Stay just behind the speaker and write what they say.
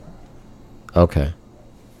Okay.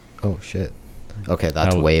 Oh shit. Okay,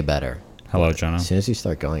 that's Hello. way better. Hello, But Jenna. as soon as you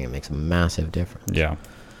start going, it makes a massive difference. Yeah.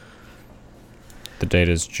 The date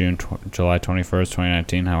is July 21st,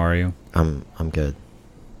 2019. How are you? I'm good.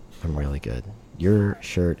 I'm really good. Your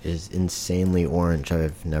shirt is insanely orange.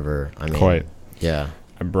 Quite. Yeah.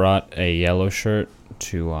 I brought a yellow shirt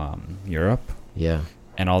to Europe, Yeah.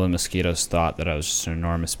 and all the mosquitoes thought that I was just an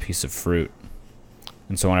enormous piece of fruit.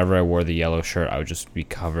 And so whenever I wore the yellow shirt, I would just be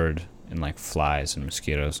covered in like flies and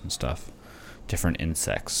mosquitoes and stuff, different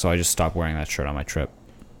insects. So I just stopped wearing that shirt on my trip.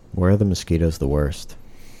 Where are the mosquitoes the worst?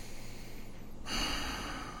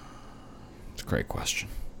 It's a great question.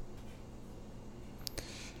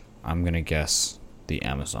 I'm going to guess the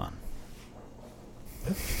Amazon.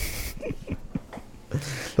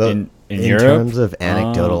 But in in Europe, terms of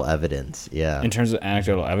anecdotal evidence, yeah. in terms of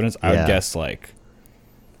anecdotal evidence, I would Yeah. guess like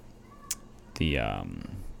the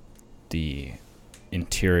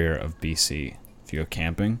interior of BC. If you go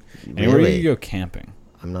camping, anywhere Really? you go camping,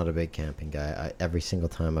 I'm not a big camping guy. Every single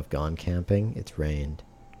time I've gone camping, it's rained.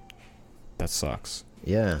 that sucks.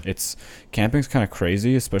 Yeah. Camping's kind of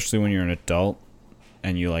crazy, especially when you're an adult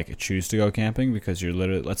and you like choose to go camping, because you're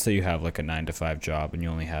literally, let's say you have like a 9 to 5 job and you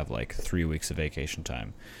only have like 3 weeks of vacation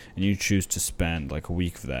time, and you choose to spend like a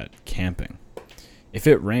week of that camping. If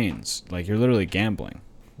it rains, like you're literally gambling,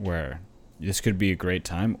 where this could be a great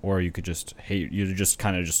time, or you could just you're just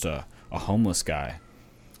kind of just a homeless guy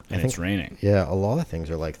and I think it's raining. Yeah, a lot of things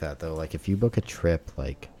are like that though. Like if you book a trip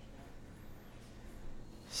like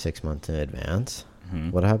 6 months in advance,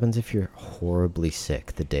 what happens if you're horribly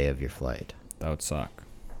sick the day of your flight? That would suck.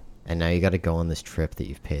 And now you got to go on this trip that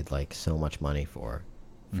you've paid like so much money for.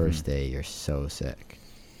 First day, you're so sick.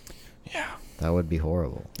 Yeah, That would be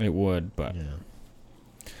horrible. it would, but Yeah.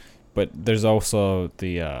 but there's also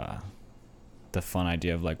the fun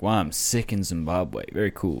idea of like, wow, I'm sick in Zimbabwe.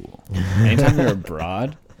 Very cool. Anytime you're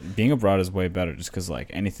abroad, being abroad is way better, just because like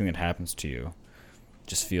anything that happens to you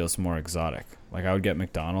just feels more exotic. Like I would get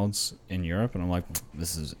McDonald's in Europe, and I'm like,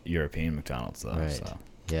 this is European McDonald's though. Right. So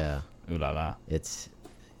Yeah. ooh la la. It's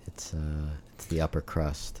the upper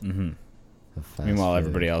crust Mm-hmm. of fast Meanwhile, food.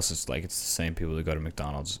 everybody else is like, it's the same people that go to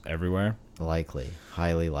McDonald's everywhere, Likely,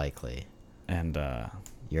 highly likely, and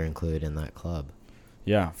you're included in that club.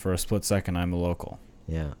 yeah, for a split second, I'm a local.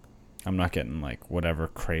 Yeah. I'm not getting like whatever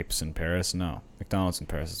crepes in Paris. No, McDonald's in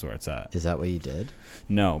Paris is where it's at. Is that what you did?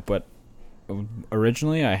 No, but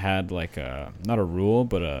originally I had like a, not a rule,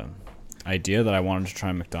 but a idea that I wanted to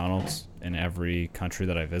try McDonald's in every country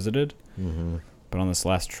that I visited. Mm-hmm. But on this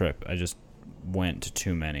last trip, I just went to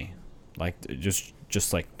too many. Like just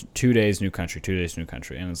like 2 days new country, 2 days new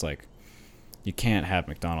country, and it's like you can't have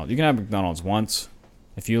McDonald's. You can have McDonald's once.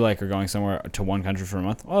 If you like are going somewhere to one country for a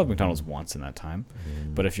month, I'll have McDonald's once in that time.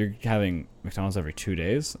 But if you're having McDonald's every 2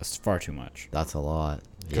 days, that's far too much. That's a lot.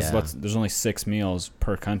 Because Yeah. there's only 6 meals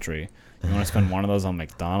per country. You want to spend one of those on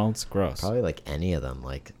McDonald's? Gross. Probably like any of them.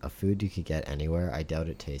 Like a food you could get anywhere. I doubt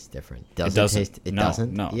it tastes different. It doesn't. It No,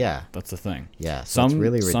 doesn't? no. Yeah. That's the thing. Yeah. So it's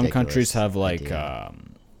really ridiculous. Some countries have like idea.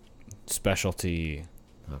 specialty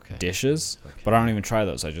Okay. dishes, Okay. but I don't even try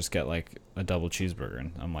those. I just get like a double cheeseburger,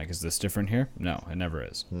 and I'm like, is this different here? No, it never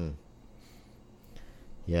is.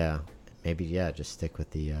 Yeah. Maybe, yeah, just stick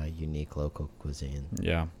with the unique local cuisine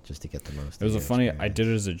Yeah. just to get the most. It was of a your funny. I experience. did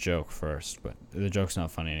it as a joke first, but the joke's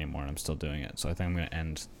not funny anymore, and I'm still doing it. So I think I'm gonna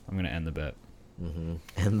end the bit.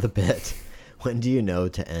 End the bit. When do you know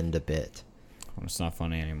to end a bit? When it's not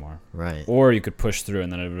funny anymore. Right. Or you could push through,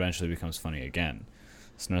 and then it eventually becomes funny again.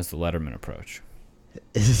 It's known as the Letterman approach.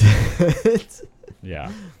 Is it?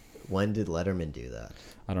 Yeah. When did Letterman do that?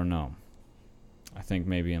 I don't know. I think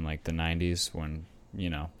maybe in like the 90s, when,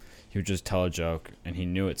 he would just tell a joke and he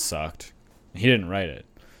knew it sucked. He didn't write it.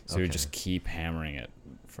 So he would Okay. just keep hammering it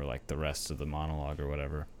for like the rest of the monologue or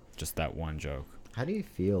whatever. Just that one joke. How do you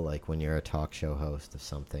feel like when you're a talk show host of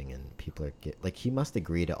something and people are like he must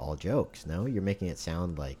agree to all jokes? No, you're making it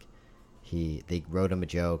sound like they wrote him a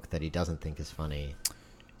joke that he doesn't think is funny.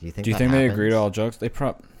 Do you think? Do you that think they happens? agree to all jokes? Do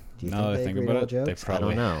you Now that I they think agree to about all it, they jokes? I don't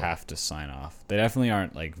probably know. have to sign off. They definitely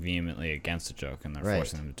aren't like vehemently against a joke and they're Right.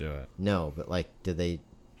 forcing them to do it. No, but like, did they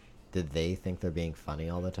think they're being funny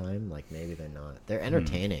all the time? Like maybe they're not. They're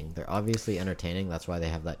entertaining. They're obviously entertaining. That's why they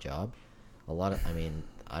have that job.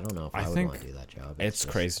 I don't know if I would think want to do that job. It's just-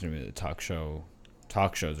 crazy to me that talk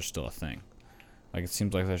shows are still a thing. Like, it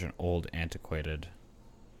seems like such an old, antiquated.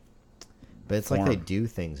 But it's like they form. do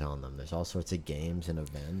things on them. There's all sorts of games and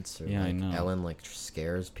events. Or Yeah, I like know. Ellen like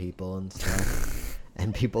scares people and stuff,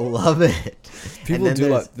 and people love it. People And then do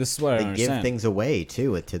there's- love. This is what I They don't give understand. things away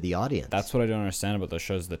too to the audience. That's what I don't understand about those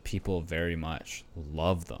shows. That people very much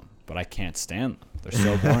love them, but I can't stand them. They're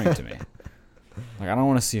so boring to me. Like, I don't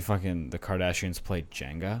want to see fucking the Kardashians play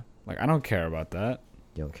Jenga. Like, I don't care about that.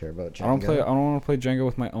 You don't care about Jenga? I don't want to play Jenga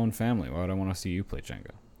with my own family. Why would I want to see you play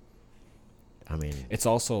Jenga? I mean, It's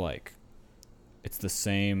also like, it's the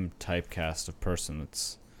same typecast of person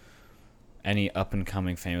that's any up and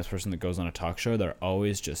coming famous person that goes on a talk show. They're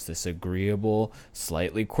always just this agreeable,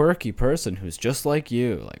 slightly quirky person who's just like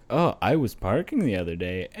you. Like, oh, I was parking the other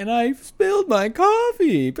day and I spilled my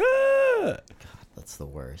coffee. Ah! that's the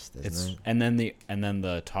worst, isn't it? And then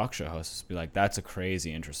the talk show hosts be like, that's a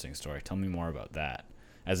crazy interesting story. Tell me more about that.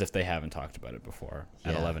 As if they haven't talked about it before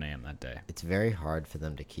at 11 a.m. that day. It's very hard for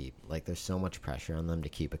them to keep, like, there's so much pressure on them to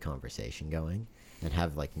keep a conversation going and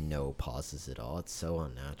have, like, no pauses at all. It's so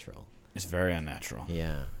unnatural. It's very unnatural.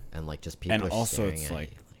 Yeah. And, like, just people And are also staring it's at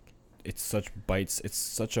like, you. it's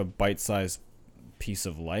such a bite-sized piece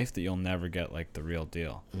of life that you'll never get, like, the real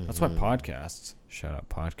deal. That's why podcasts, shout out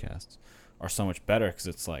podcasts, are so much better, because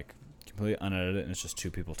it's, like, completely unedited and it's just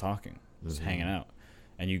two people talking, just hanging out.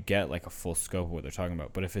 And you get, like, a full scope of what they're talking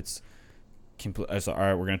about. But if it's all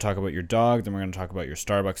right, we're going to talk about your dog, then we're going to talk about your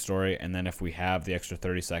Starbucks story, and then if we have the extra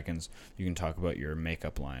 30 seconds, you can talk about your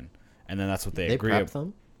makeup line. And then that's what they agree prep upon.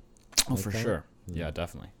 them? Oh, for sure. Yeah,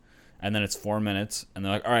 definitely. And then it's 4 minutes, and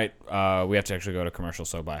they're like, all right, we have to actually go to commercial,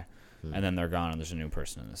 so bye. And then they're gone, and there's a new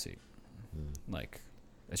person in the seat. Like,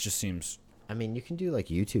 it just seems... I mean, you can do, like,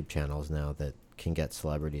 YouTube channels now that can get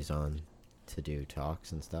celebrities on to do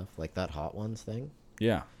talks and stuff. Like that Hot Ones thing.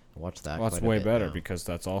 Yeah. I watched that. Well, that's quite a way bit better, now. because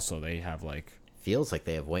that's also, they have, like... Feels like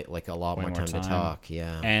they have a lot way more time to talk.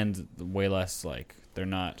 Yeah. And way less, like, they're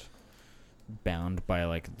not bound by,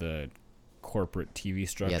 like, the corporate TV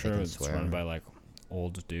structure. can It's swear. run by, like,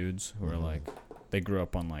 old dudes who are, like... They grew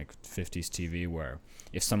up on, like, 50s TV where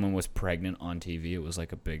if someone was pregnant on TV, it was,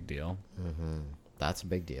 like, a big deal. That's a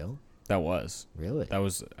big deal. That was. Really? That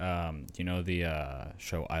was, you know, the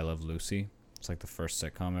show I Love Lucy? It's, like, the first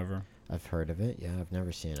sitcom ever. I've heard of it. Yeah, I've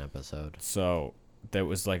never seen an episode. So that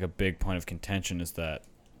was, like, a big point of contention, is that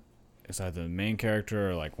it's either the main character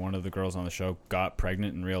or, like, one of the girls on the show got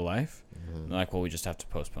pregnant in real life. And they're like, well, we just have to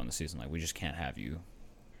postpone the season. Like, we just can't have you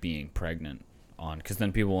being pregnant on, because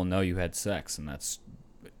then people will know you had sex, and that's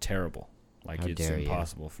terrible. Like, How it's dare you.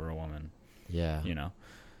 impossible for a woman, Yeah. you know.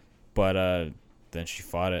 But then she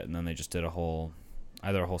fought it, and then they just did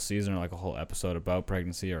either a whole season or, like, a whole episode about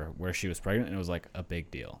pregnancy or where she was pregnant, and it was, like, a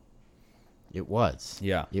big deal. It was.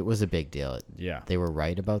 Yeah. It was a big deal. Yeah. They were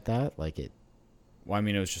right about that. Like it. Well, I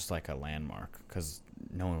mean, it was just like a landmark, because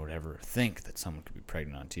no one would ever think that someone could be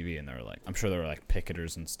pregnant on TV. And they were like, I'm sure there were, like,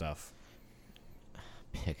 picketers and stuff.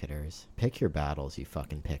 Picketers. Pick your battles, you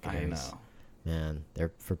fucking picketers. I know. Man,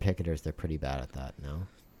 for picketers, they're pretty bad at that, no?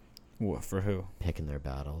 What, for who? Picking their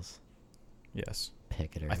battles. Yes.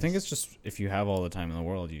 Picketers. I think it's just, if you have all the time in the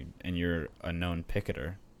world, and you're a known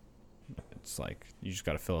picketer, it's like, you just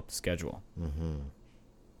got to fill up the schedule.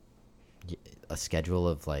 a schedule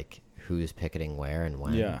of, like, who's picketing where and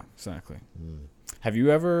when. Yeah, exactly. Have you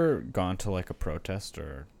ever gone to, like, a protest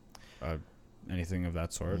or anything of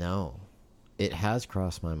that sort? No. It has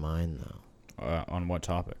crossed my mind, though. On what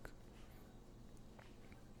topic?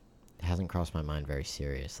 It hasn't crossed my mind very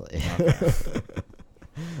seriously.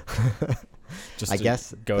 Just I to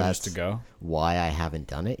guess go that's just to go? why I haven't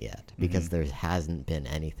done it yet, because there hasn't been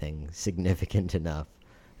anything significant enough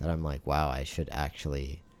that I'm like, wow, I should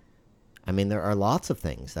actually. I mean, there are lots of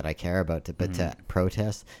things that I care about, but to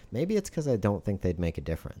protest, maybe it's because I don't think they'd make a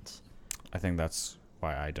difference. I think that's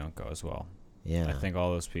why I don't go as well. Yeah. I think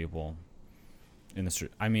all those people in the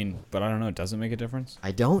street. I mean, but I don't know. Does it make a difference?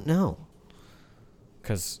 I don't know.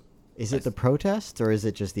 Because Is it the protests, or is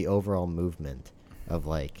it just the overall movement of,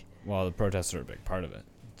 like, well, the protests are a big part of it.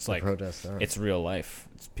 It's like protests are? it's real life.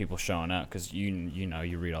 It's people showing up, because you know,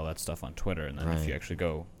 you read all that stuff on Twitter, and then if you Right. actually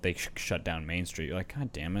go, they shut down Main Street. You're like,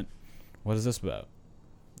 God damn it, what is this about?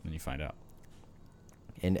 And you find out.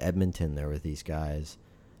 in Edmonton, there were these guys.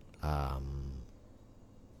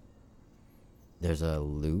 There's a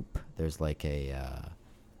loop. There's like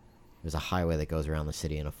there's a highway that goes around the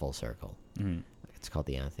city in a full circle. It's called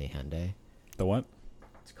the Anthony Henday. The what?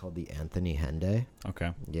 It's called the Anthony Henday.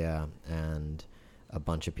 Okay. Yeah, and a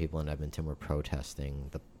bunch of people in Edmonton were protesting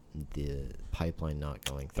the pipeline not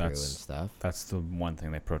going through and stuff. That's the one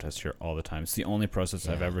thing they protest here all the time. It's the only protest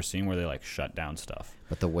I've Yeah. ever seen where they, like, shut down stuff.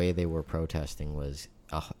 But the way they were protesting was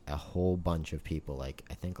a whole bunch of people, like,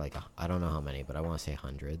 I think, like, I don't know how many, but I want to say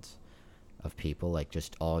hundreds of people, like,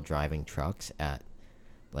 just all driving trucks at,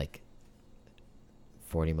 like,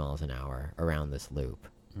 40 miles an hour around this loop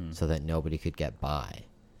so that nobody could get by.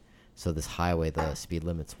 So this highway, the speed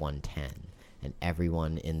limit's 110, and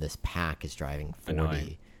everyone in this pack is driving 40,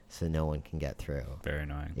 Annoying. so no one can get through. Very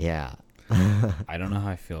annoying. Yeah, I don't know how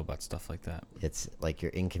I feel about stuff like that. It's like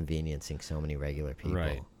you're inconveniencing so many regular people.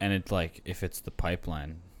 Right. And it's like, if it's the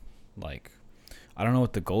pipeline, like, I don't know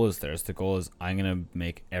what the goal is there. The goal is I'm going to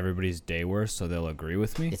make everybody's day worse so they'll agree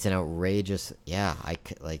with me. It's an outrageous, yeah,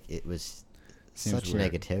 like, it was Seems such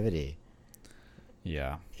weird. negativity.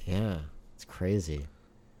 Yeah. Yeah, it's crazy.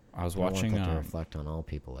 I was I don't watching, want that to reflect on all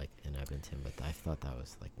people, like, in Edmonton, but I thought that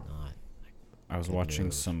was, like, not. I was good watching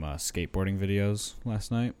move. some skateboarding videos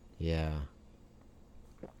last night. Yeah.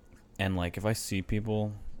 And, like, if I see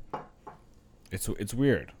people, it's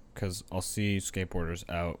weird because I'll see skateboarders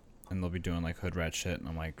out and they'll be doing, like, hood rat shit. And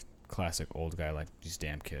I'm like, classic old guy, like, these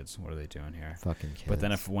damn kids. What are they doing here? Fucking kids. But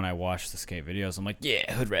then when I watch the skate videos, I'm like,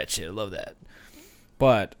 yeah, hood rat shit. I love that.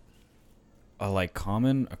 But a, like,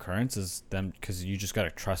 common occurrence is them, because you just got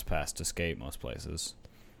to trespass to skate most places.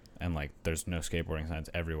 And, like, there's no skateboarding signs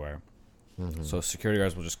everywhere. Mm-hmm. So security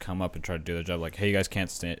guards will just come up and try to do their job, like, hey, you guys can't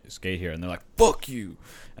skate here. And they're like, fuck you.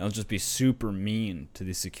 And they'll just be super mean to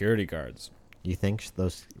these security guards. You think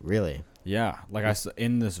those, really? Yeah. Like,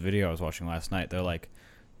 in this video I was watching last night, they're like,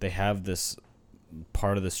 they have this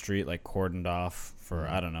part of the street, like, cordoned off for,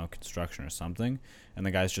 I don't know, construction or something. And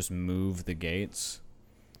the guys just move the gates.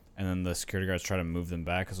 And then the security guards try to move them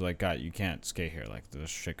back because they're like, God, you can't skate here. Like, there's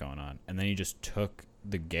shit going on. And then he just took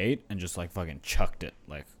the gate and just, like, fucking chucked it,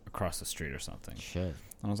 like, across the street or something. Shit. And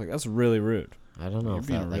I was like, that's really rude. I don't know You're if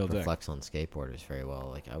being that, a like, real dick. reflects on skateboarders very well.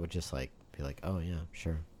 Like, I would just, like, be like, oh, yeah,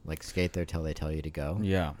 sure. Like, skate there till they tell you to go.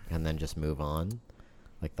 Yeah. And then just move on.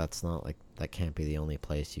 Like, that's not, like, that can't be the only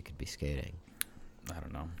place you could be skating. I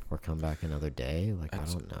don't know. Or come back another day. Like, I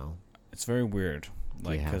don't know. It's very weird. Do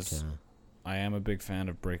Like, you have because to... I am a big fan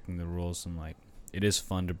of breaking the rules, and, like, it is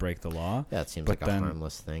fun to break the law. Yeah, it seems but like a then-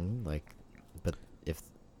 harmless thing. Like, but if...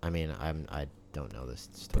 I mean, I don't know this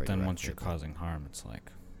story But then once directly, you're but- causing harm, it's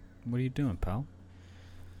like, what are you doing, pal?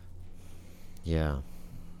 Yeah.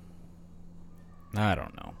 I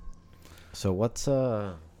don't know. So what's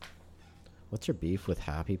your beef with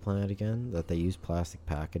Happy Planet again? That they use plastic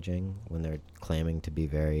packaging when they're claiming to be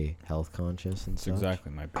very health conscious and It's such?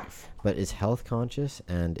 exactly my beef. But is health conscious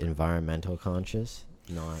and environmental conscious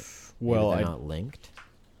not Well, maybe they're not linked?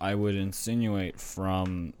 I would insinuate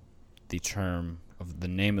from the term of the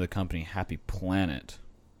name of the company, Happy Planet,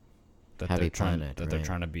 that Happy they're trying Planet, that they're right.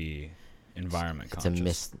 trying to be environment It's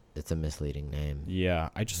conscious. it's a misleading name. Yeah,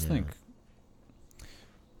 I just Yeah. think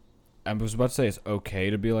I was about to say it's okay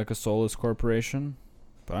to be like a soulless corporation,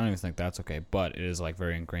 but I don't even think that's okay. But it is, like,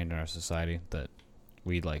 very ingrained in our society that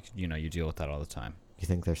we, like, you know, you deal with that all the time. You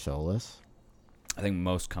think they're soulless? I think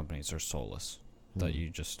most companies are soulless. That Hmm. you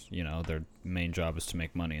just, you know, their main job is to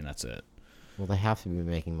make money and that's it. Well, they have to be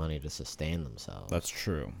making money to sustain themselves. That's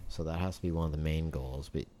true. So that has to be one of the main goals.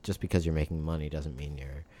 But just because you're making money doesn't mean you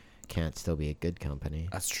can't still be a good company.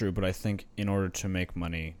 That's true, but I think in order to make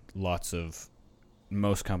money,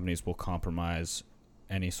 most companies will compromise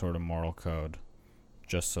any sort of moral code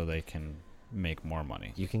just so they can make more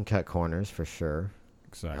money. You can cut corners for sure.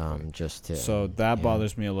 Exactly. Just to So that yeah.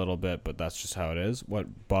 bothers me a little bit, but that's just how it is.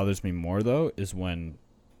 What bothers me more, though, is when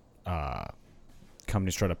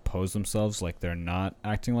companies try to pose themselves like they're not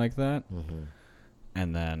acting like that, Mhm.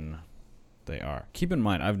 and then they are. Keep in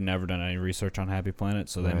mind, I've never done any research on Happy Planet,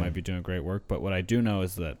 so they Right. might be doing great work. But what I do know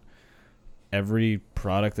is that every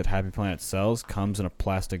product that Happy Planet sells comes in a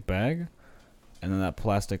plastic bag, and then that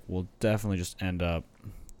plastic will definitely just end up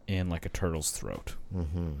in, like, a turtle's throat.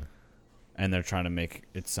 Mhm. And they're trying to make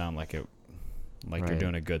it sound like you're Right.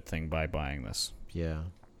 doing a good thing by buying this, Yeah.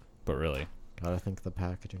 but really, Gotta think of the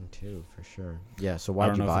packaging too, for sure. Yeah. So I why'd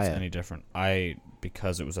don't you know buy if it's it? any different.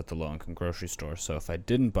 Because it was at the low income grocery store, so if I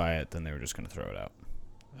didn't buy it, then they were just going to throw it out.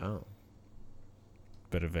 Oh.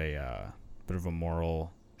 Bit of a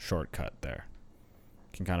moral shortcut there.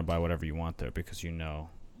 You can kind of buy whatever you want there because you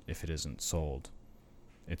know if it isn't sold,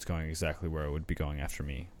 it's going exactly where it would be going after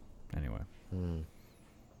me, anyway. Hmm.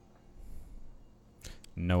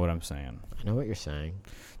 Know what I'm saying? I know what you're saying.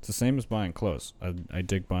 It's the same as buying clothes. I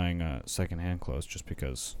dig buying secondhand clothes just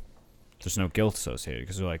because there's no guilt associated.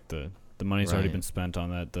 Because they're like the money's already Right. been spent on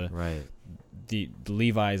that. Right. The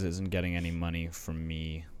Levi's isn't getting any money from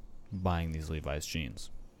me buying these Levi's jeans.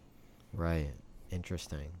 Right.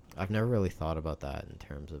 Interesting. I've never really thought about that in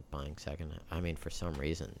terms of buying second. I mean, for some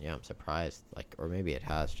reason, yeah, I'm surprised. Like, or maybe it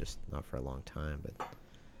has, just not for a long time. But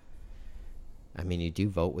I mean, you do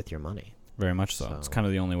vote with your money. Very much so. It's So- kind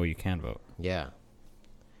of the only way you can vote. Yeah.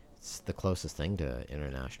 It's the closest thing to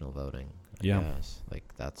international voting. I Yeah. guess. Like,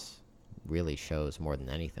 that's really shows more than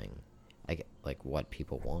anything, like what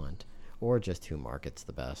people want, or just who markets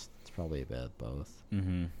the best. It's probably a bit of both.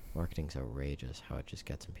 Mm-hmm. Marketing's outrageous how it just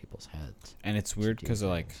gets in people's heads. And it's to weird do because,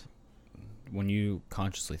 like, things. when you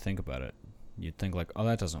consciously think about it, you'd think like, oh,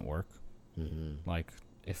 that doesn't work. Mm-hmm. Like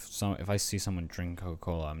if I see someone drink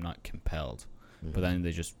Coca-Cola, I'm not compelled. Mm-hmm. But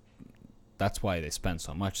then that's why they spend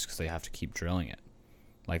so much, because they have to keep drilling it.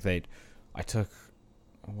 Like I took,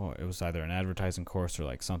 well, it was either an advertising course or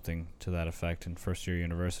like something to that effect in first year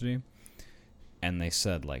university. And they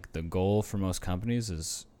said like the goal for most companies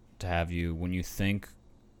is to have you, when you think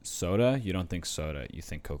soda, you don't think soda, you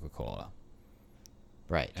think Coca-Cola.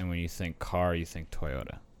 Right. And when you think car, you think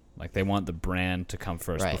Toyota. Like they want the brand to come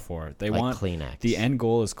first before. They like want Kleenex. The end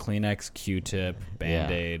goal is Kleenex, Q-tip,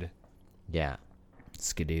 Band-Aid, Yeah.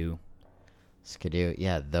 Skidoo. Skidoo.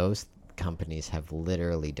 Yeah, those companies have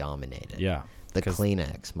literally dominated. Yeah. The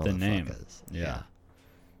Kleenex motherfuckers. The name. Yeah.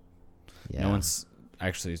 Yeah. No one's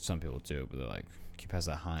actually, some people do, but they're like, keep past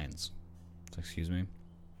that Heinz. It's like, excuse me?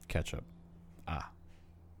 Ketchup.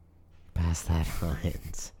 Pass that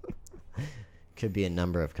Heinz. Could be a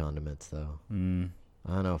number of condiments though.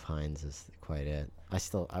 I don't know if Heinz is quite it.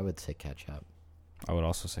 I would say ketchup. I would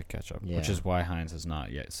also say ketchup, Yeah. which is why Heinz has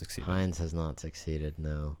not yet succeeded. Heinz has not succeeded,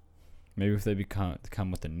 no. Maybe if they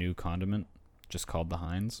come with a new condiment, just called the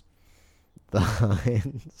Heinz. The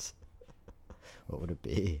Heinz. What would it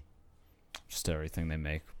be? Just everything they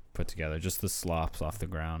make put together. Just the slops off the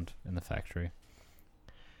ground in the factory.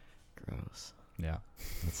 Gross. Yeah.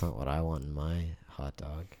 That's not what I want in my hot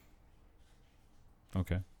dog.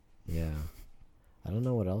 Okay. Yeah. I don't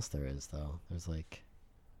know what else there is, though. There's like...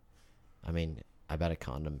 I mean, I bet a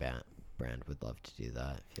condom brand would love to do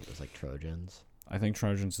that if it was like Trojans. I think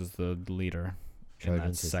Trojans is the leader in that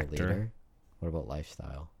Trojans is sector. the leader. What about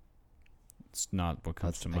Lifestyle? It's not what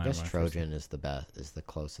comes to mind. I guess when Trojan is the best, is the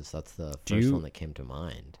closest. That's the Do first you- one that came to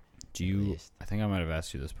mind. Do at you? least. I think I might have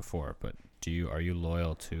asked you this before, but are you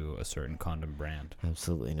loyal to a certain condom brand?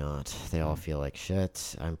 Absolutely not. They all feel like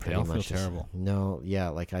shit. I'm pretty all much feel terrible. No, yeah,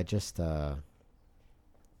 like I just I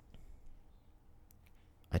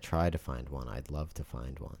try to find one. I'd love to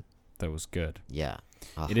find one. That was good. Yeah.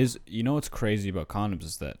 It is. You know what's crazy about condoms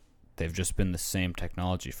is that they've just been the same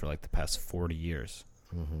technology for like the past 40 years.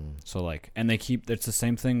 Mm-hmm. So like, and it's the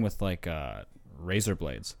same thing with like razor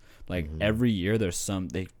blades. Like Mhm. every year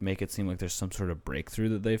they make it seem like there's some sort of breakthrough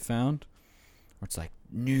that they found, where it's like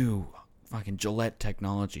new fucking Gillette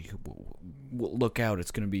technology. Look out,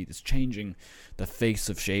 it's changing the face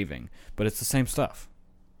of shaving, but it's the same stuff.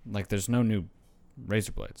 Like there's no new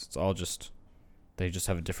razor blades. It's all they just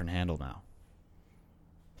have a different handle now.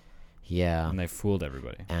 Yeah. And they fooled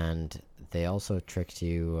everybody. And they also tricked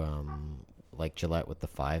you, like Gillette with the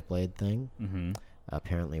 5-blade thing. Mm-hmm.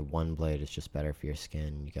 Apparently, one blade is just better for your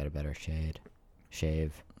skin. You got a better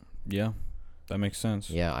shave. Yeah, that makes sense.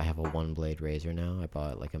 Yeah, I have a 1-blade razor now. I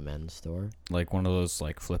bought it like a men's store. Like one of those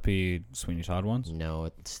like flippy Sweeney Todd ones? No,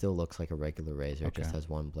 it still looks like a regular razor. It just Okay. has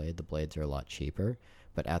 1 blade. The blades are a lot cheaper.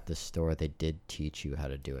 But at the store, they did teach you how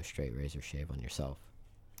to do a straight razor shave on yourself.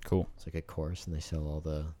 Cool. It's like a course, and they sell all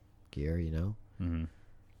the gear, Mm-hmm.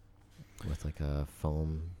 with like a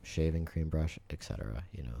foam shaving cream brush, etc.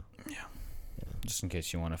 Yeah. Just in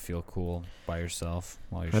case you want to feel cool by yourself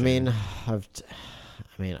while you're I shaving.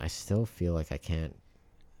 mean, I still feel like I can't.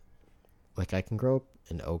 Like I can grow up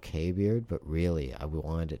an okay beard, but really, I've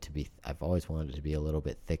always wanted it to be a little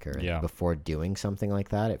bit thicker. And Yeah. before doing something like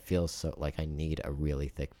that, it feels so like I need a really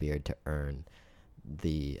thick beard to earn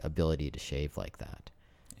the ability to shave like that.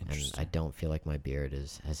 And I don't feel like my beard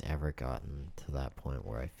has ever gotten to that point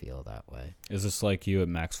where I feel that way. Is this like you at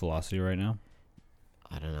max velocity right now?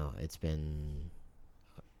 I don't know. It's been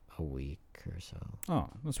a week or so. Oh,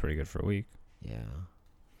 that's pretty good for a week. Yeah.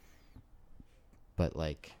 But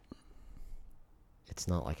like, it's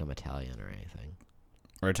not like I'm Italian or anything.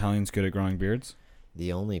 Are Italians good at growing beards?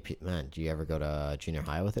 The only man, do you ever go to junior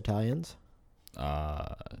high with Italians?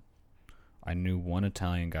 I knew one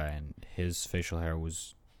Italian guy, and his facial hair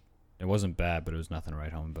it wasn't bad, but it was nothing to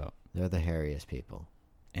write home about. They're the hairiest people.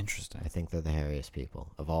 Interesting. I think they're the hairiest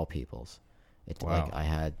people of all peoples. It's Wow. like I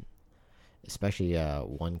had, especially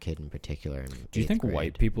one kid in particular. Do you think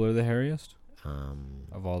white people are the hairiest Um,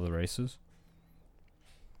 of all the races?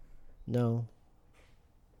 no.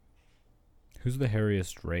 Who's the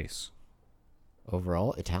hairiest race?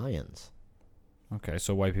 Overall, Italians. Okay,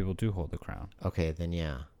 so white people do hold the crown. Okay, then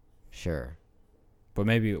yeah, sure. But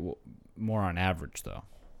maybe more on average, though.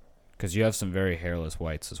 Because you have some very hairless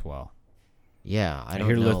whites as well. Yeah, I I don't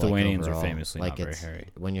hear know, like, Lithuanians are overall. famously like not very it's- hairy.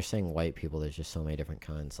 When you're saying white people, there's just so many different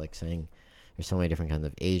kinds. Like saying there's so many different kinds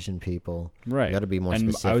of Asian people. Right. You got to be more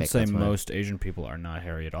and specific. I would say that's why- most Asian people are not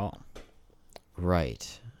hairy at all.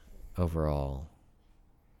 Right. Overall.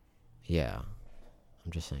 Yeah.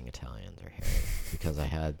 I'm just saying Italians are hairy because I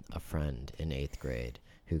had a friend in 8th grade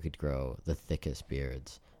who could grow the thickest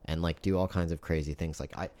beards and like do all kinds of crazy things.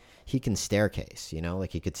 Like he can staircase, you know,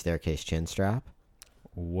 like he could staircase chin strap.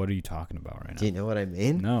 What are you talking about right now? Do you know what I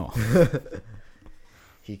mean? No.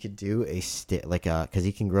 He could do because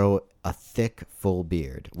he can grow a thick full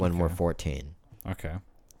beard when we're 14. Okay.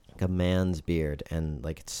 Like a man's beard, and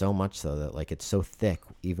like it's so much so that like it's so thick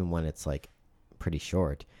even when it's like pretty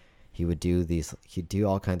short. He'd do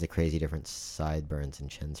all kinds of crazy different sideburns and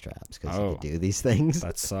chin straps because he could do these things.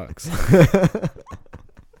 That sucks.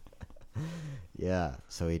 Yeah,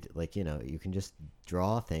 so he like, you know, you can just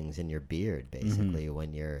draw things in your beard basically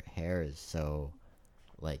when your hair is so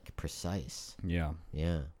like precise. Yeah.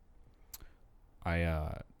 Yeah.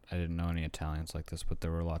 I didn't know any Italians like this, but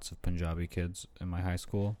there were lots of Punjabi kids in my high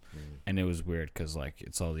school, and it was weird because like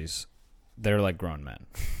it's all these, they're like grown men,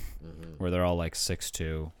 where they're all like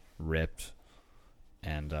 6'2", ripped,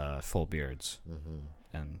 and full beards,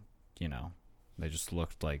 and you know, they just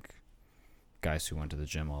looked like guys who went to the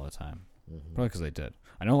gym all the time. Probably because they did.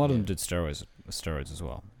 I know a lot of them did steroids as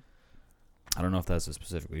well. I don't know if that's a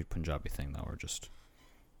specifically Punjabi thing though, or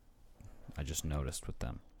I just noticed with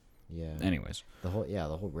them. Yeah. Anyways, the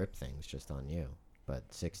whole rip thing's just on you. But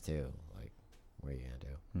 6'2", like, what are you gonna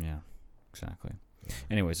do? Yeah, exactly. Yeah.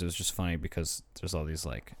 Anyways, it was just funny because there's all these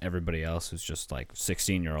like everybody else who's just like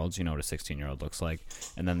 16-year-olds. You know what a 16-year-old looks like,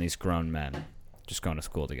 and then these grown men just going to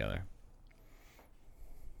school together.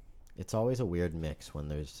 It's always a weird mix when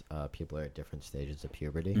there's people are at different stages of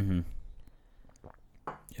puberty.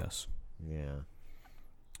 Yes. Yeah.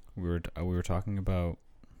 We were talking about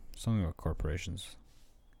something about corporations.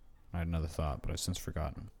 I had another thought, but I've since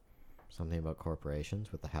forgotten. Something about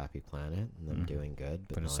corporations with the Happy Planet and them doing good,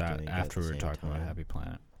 but it's not doing good after at we the were same talking time. about Happy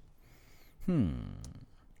Planet.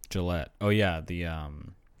 Gillette. Oh yeah, the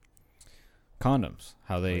condoms.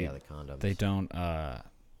 How they the condoms. they don't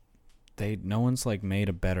no one's like made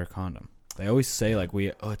a better condom. They always say like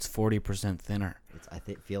it's 40% thinner. I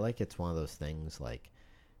feel like it's one of those things like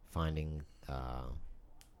finding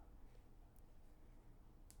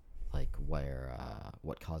like where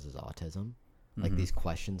what causes autism. Like these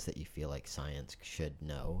questions that you feel like science should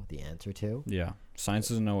know the answer to. Yeah. Science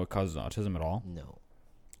doesn't know what causes autism at all? No.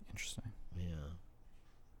 Interesting. Yeah.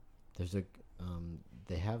 There's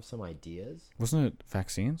they have some ideas. Wasn't it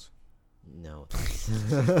vaccines? No.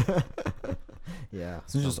 Yeah.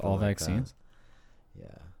 Isn't it just all like vaccines?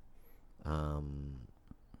 That. Yeah.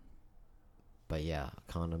 But yeah,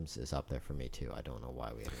 condoms is up there for me too. I don't know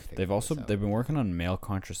why we haven't figured this out. They've been working on male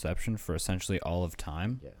contraception for essentially all of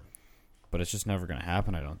time. Yeah. But it's just never going to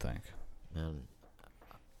happen, I don't think. Man,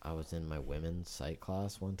 I was in my women's psych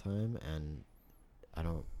class one time, and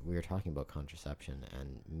we were talking about contraception,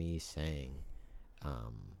 and me saying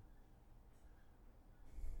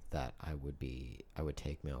that I would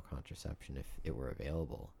take male contraception if it were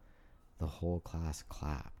available. The whole class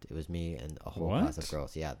clapped. It was me and a whole class of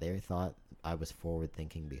girls. Yeah, they thought I was forward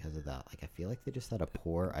thinking because of that. Like, I feel like they just had a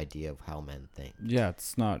poor idea of how men think. Yeah,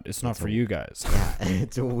 it's not for you guys. Yeah,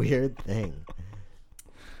 it's a weird thing.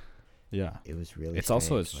 Yeah. It was really It's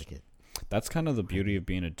strange. also that's kind of the beauty of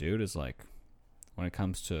being a dude is like when it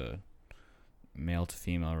comes to male to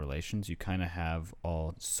female relations, you kind of have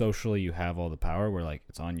socially you have all the power where like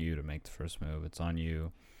it's on you to make the first move. It's on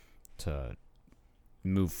you to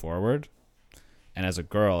move forward. And as a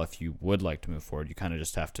girl, if you would like to move forward, you kind of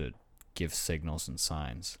just have to give signals and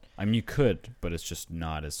signs. I mean, you could, but it's just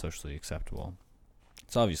not as socially acceptable.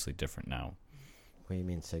 It's obviously different now. What do you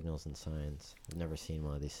mean signals and signs? I've never seen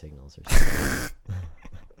one of these signals or something.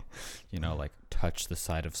 You know, like touch the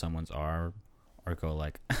side of someone's arm or go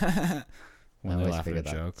like when I they always laugh at a figure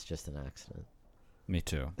that joke. it's just an accident. Me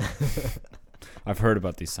too. I've heard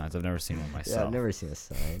about these signs. I've never seen one myself. Yeah, I've never seen a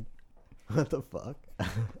sign. What the fuck?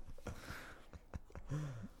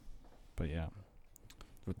 But yeah.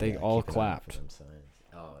 But they Yeah, all keep an eye out for clapped. them signs.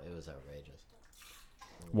 Oh, it was outrageous.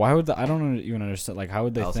 Why would I don't even understand. Like, how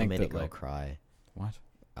would they I also think made that a girl like cry. what?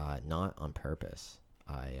 Not on purpose.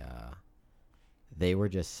 They were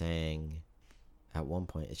just saying at one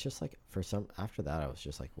point, it's just like after that I was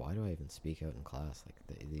just like, why do I even speak out in class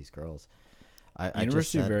like these girls? I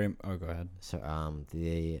just said, Oh, go ahead. So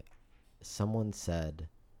someone said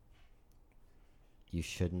you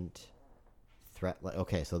shouldn't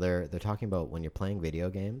okay, so they're talking about when you're playing video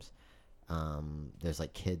games, there's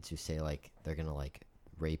like kids who say like they're gonna like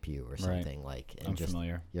rape you or something. Like, and I'm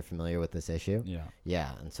familiar. You're familiar with this issue?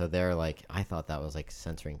 Yeah. And so they're like, I thought that was like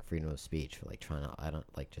censoring freedom of speech for like trying to, I don't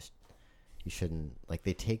like, just you shouldn't, like,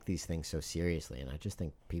 they take these things so seriously, and I just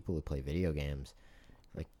think people who play video games,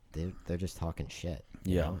 like, they're just talking shit,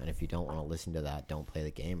 you know? And if you don't want to listen to that, don't play the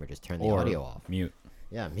game or just turn the audio off. Mute.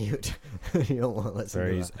 Yeah, mute. You don't want to listen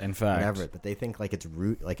Very to easy. that. In fact, Whatever. But they think like it's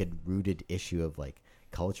like a rooted issue of like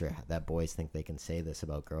culture that boys think they can say this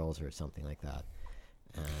about girls or something like that.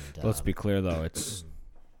 And let's be clear though, it's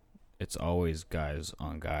always guys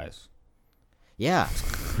on guys. Yeah,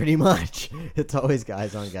 pretty much. It's always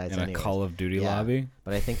guys on guys In a anyways. Call of Duty Yeah. lobby.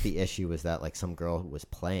 But I think the issue was that like some girl was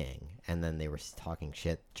playing and then they were talking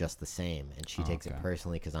shit just the same, and she takes it okay.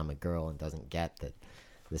 personally because I'm a girl and doesn't get that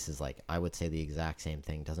this is like, I would say the exact same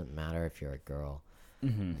thing. Doesn't matter if you're a girl.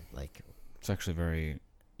 Mm-hmm. Like, It's actually very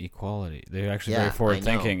equality. They're actually yeah, very I forward know,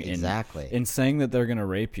 thinking exactly. in saying that they're gonna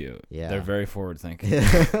rape you. Yeah. They're very forward thinking.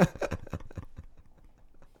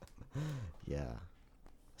 Yeah.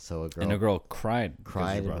 So And a girl cried. because you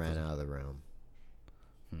cried and brought ran this- out of the room.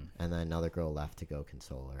 Hmm. And then another girl left to go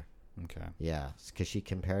console her. Okay. Yeah, because she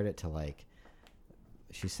compared it to like,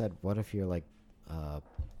 she said, "What if you're like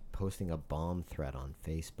posting a bomb threat on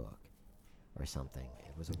Facebook or something?"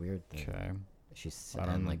 It was a weird thing. Okay. She said, I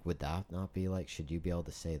don't and know. like, would that not be like, should you be able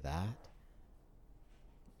to say that?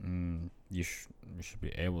 You should be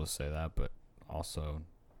able to say that, but also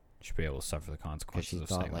you should be able to suffer the Because consequences she of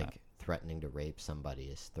thought saying like threatening to rape somebody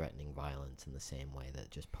is threatening violence in the same way that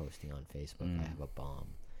just posting on Facebook, "I have a bomb,"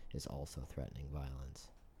 is also threatening violence.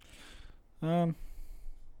 that.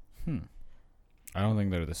 I don't think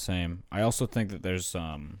they're the same. I also think that there's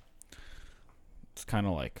it's kind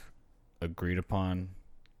of like agreed upon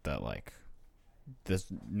that like this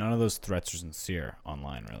none of those threats are sincere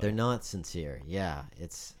online, really. They're not sincere. Yeah,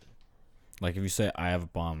 it's Like if you say I have a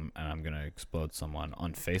bomb and I'm gonna explode someone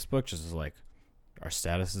on Facebook, just as like our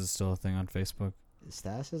status is still a thing on Facebook.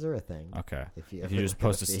 statuses are a thing. Okay. If you If ever you just look at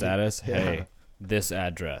post a feed. status, Yeah. hey, this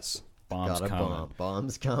address, bomb's Got a coming. bomb.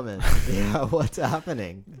 Bomb's coming. Yeah, what's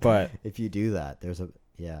happening? But If you do that, there's a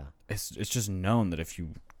it's just known that if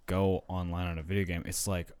you go online on a video game, it's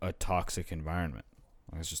like a toxic environment.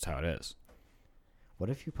 That's just how it is. What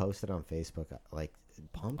if you posted on Facebook like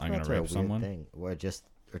bomb I'm gonna threats are a rape weird someone? thing, or just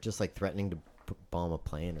like threatening to bomb a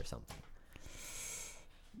plane or something?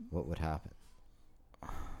 What would happen?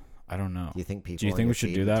 I don't know. Do you think people? Do you on think your we should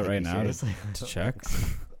feed do would that take right you now seriously? to check?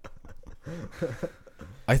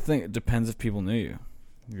 I think it depends if people knew you.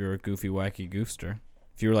 If you're a goofy, wacky goofster.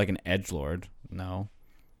 If you were like an edgelord, no.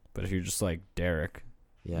 But if you're just like Derek,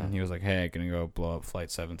 Yeah, and he was like, "Hey, gonna go blow up Flight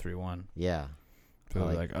 731," yeah. people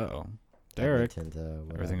would be Like like, "Uh-oh, Derek, Edmonton to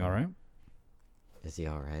whatever. everything all right?" Is he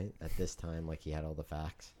all right at this time? Like he had all the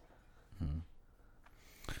facts.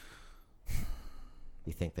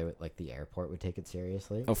 You think they would, like the airport would take it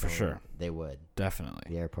seriously? Oh, for sure. They would. Definitely.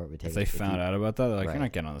 The airport would take If they found you, out about that, they're like, Right. "You're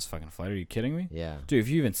not getting on this fucking flight. Are you kidding me?" Yeah. Dude, if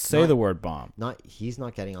you even say Not- the word bomb, He's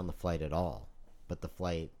not getting on the flight at all, but the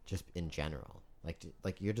flight just in general.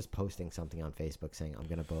 Like you're just posting something on Facebook saying, "I'm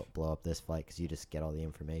gonna blow up this flight," because you just get all the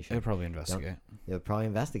information. they'd probably investigate. They would probably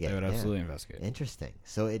investigate. They would yeah. absolutely investigate. Interesting.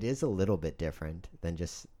 So it is a little bit different than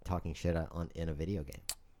just talking shit in a video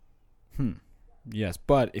game. Yes,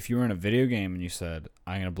 but if you were in a video game and you said,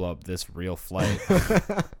 "I'm gonna blow up this real flight,"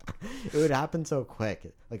 It would happen so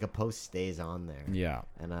quick. Like a post stays on there. yeah,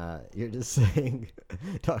 And you're just saying,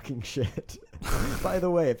 talking shit. By the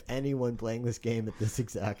way, if anyone playing this game at this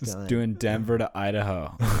exact just time, doing Denver to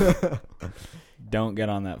Idaho, don't get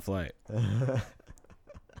on that flight. I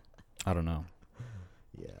don't know.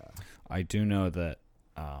 yeah, I do know that.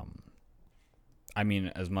 I mean,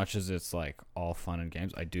 as much as it's like all fun and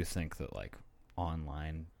games, I do think that like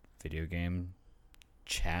online video game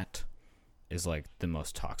chat is like the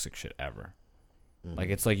most toxic shit ever. Like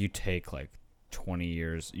it's like you take like 20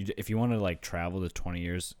 years. If you want to like travel to 20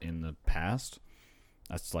 years in the past,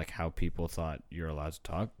 that's like how people thought you're allowed to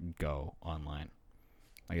talk. Go online.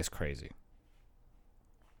 Like it's crazy.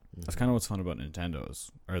 That's kind of what's fun about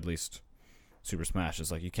Nintendo's, or at least Super Smash.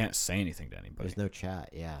 Is like you can't say anything to anybody. There's no chat.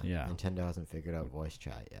 Yeah. Yeah. Nintendo hasn't figured out voice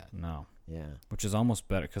chat yet. No, Yeah. which is almost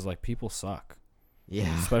better because like people suck.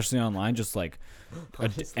 Yeah. Especially online, just like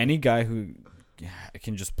any guy who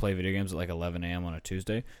can just play video games at like 11 a.m. on a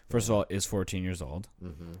Tuesday, first of all, is 14 years old,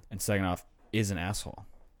 and second off, is an asshole.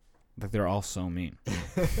 Like they're all so mean,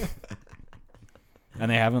 and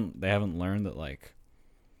they haven't learned that like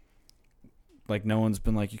no one's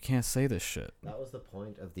been like, you can't say this shit. That was the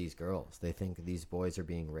point of these girls. They think these boys are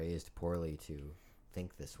being raised poorly to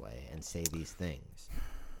think this way and say these things,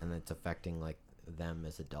 and it's affecting like them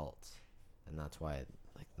as adults, and that's why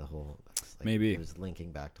like the whole like, Maybe. it was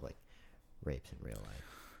linking back to like rapes in real life.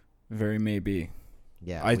 Very maybe.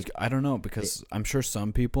 Yeah, I don't know, because I'm sure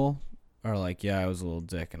some people are like, yeah, I was a little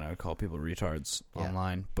dick and I would call people retards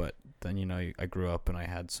online, but then I grew up and I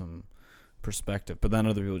had some perspective, but then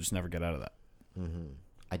other people just never get out of that.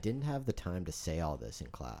 I didn't have the time to say all this in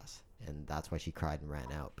class. and that's why she cried and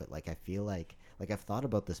ran out. But like I feel like I've thought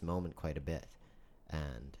about this moment quite a bit,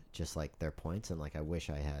 and just like their points, and like I wish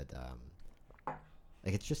I had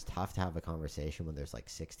like it's just tough to have a conversation when there's like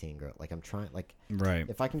 16 girls. Like I'm trying like Right.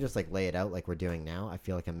 if I can just like lay it out like we're doing now, I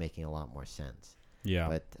feel like I'm making a lot more sense. Yeah.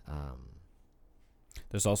 But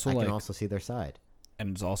there's also I like, can also see their side. and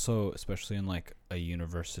it's also, especially in like a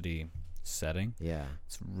university setting, Yeah.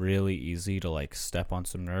 it's really easy to like step on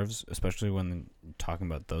some nerves, especially when talking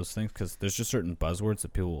about those things, because there's just certain buzzwords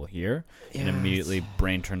that people will hear and Yeah, immediately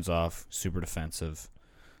brain turns off, super defensive.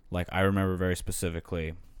 Like I remember very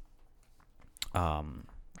specifically, I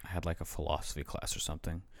had like a philosophy class or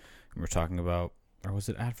something, and we were talking about, or was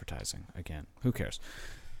it advertising again? Who cares?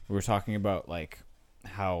 We were talking about like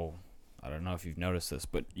how, I don't know if you've noticed this,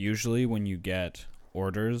 but usually when you get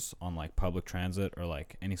orders on like public transit or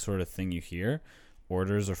like any sort of thing you hear,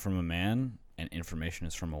 orders are from a man and information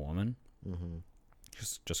is from a woman. Mm-hmm.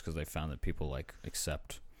 Just because they found that people like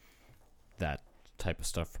accept that type of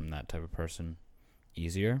stuff from that type of person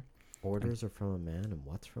easier. Orders are from a man and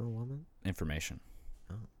what's from a woman? Information.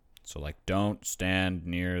 Oh. So like, don't stand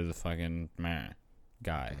near the fucking meh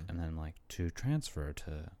guy, Okay. and then like to transfer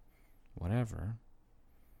to whatever,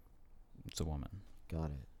 it's a woman. Got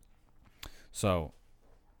it. So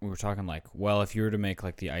we were talking like, well, if you were to make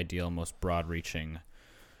like the ideal, most broad-reaching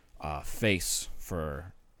face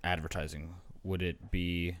for advertising, would it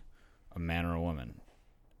be a man or a woman?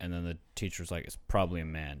 And then the teacher's like, it's probably a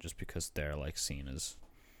man, just because they're like seen as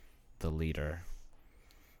the leader.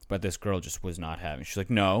 But this girl just was not having. She's like,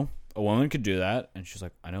 no, a woman could do that. And she's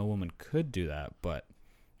like, I know a woman could do that, but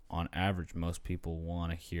on average, most people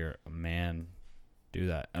want to hear a man do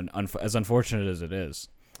that. And as unfortunate as it is,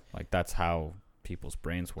 like that's how people's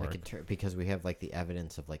brains work. Like because we have like the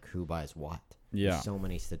evidence of like who buys what. Yeah. There's so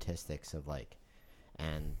many statistics of like,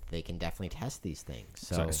 and they can definitely test these things.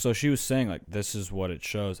 So she was saying like, this is what it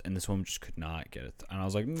shows, and this woman just could not get it. And I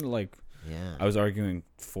was like, yeah. I was arguing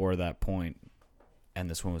for that point, and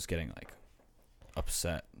this one was getting like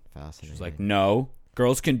upset. Fascinating. She was like, no,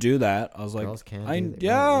 girls can do that. I was like, Girls can I do that.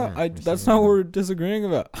 yeah, Right, yeah, we're that's saying not what that. we're disagreeing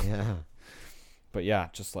about. Yeah. But yeah,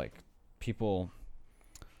 just like people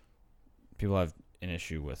have an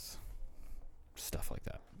issue with stuff like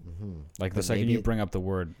that. Mm-hmm. Like the But second maybe you bring up the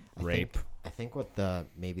word I rape, I think what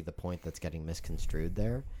maybe the point that's getting misconstrued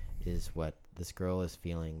there is what this girl is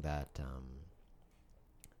feeling, that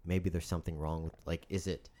maybe there's something wrong with, like, is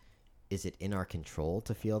it in our control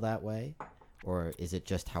to feel that way, or is it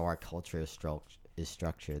just how our culture is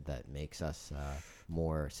structured that makes us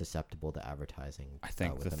more susceptible to advertising? I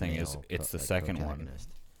think with the a thing is, male it's the like, second one. protagonist?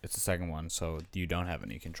 It's the second one, so you don't have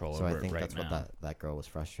any control So over I think it right that's now. what that girl was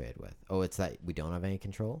frustrated with. Oh, it's that we don't have any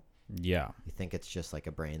control? Yeah, You think it's just like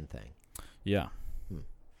a brain thing? yeah. Hmm.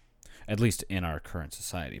 At least in our current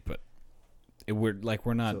society, but we're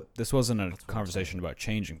not. So this wasn't a that's what I'm conversation saying. about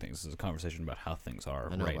changing things. This is a conversation about how things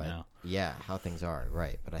are I know, right but now. yeah, how things are,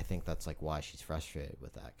 right. But I think that's like why she's frustrated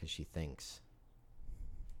with that, because she thinks,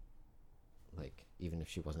 like, even if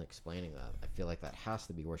she wasn't explaining that, I feel like that has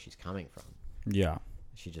to be where she's coming from. Yeah,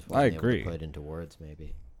 She just I wasn't able agree. to put it into words,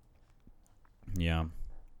 maybe. yeah.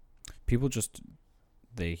 People just,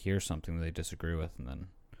 they hear something they disagree with, and then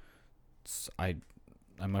I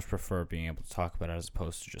much prefer being able to talk about it as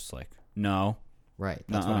opposed to just like, no. Right,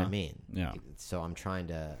 that's what I Nuh-uh. mean. Yeah. So I'm trying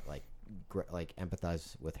to like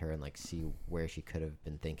empathize with her and like see where she could have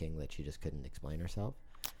been thinking that she just couldn't explain herself.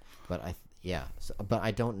 But but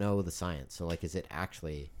I don't know the science. So like, is it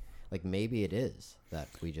actually, like, maybe it is that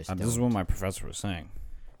we just This is don't- what my professor was saying.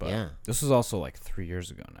 But Yeah. this was also like 3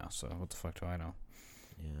 years ago now, so what the fuck do I know?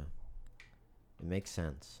 Yeah, it makes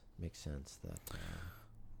sense. Makes sense that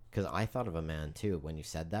because I thought of a man too when you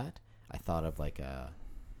said that. I thought of like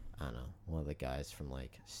I don't know, one of the guys from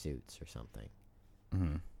like Suits or something.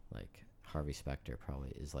 Mm-hmm. Like Harvey Specter probably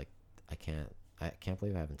is like, I can't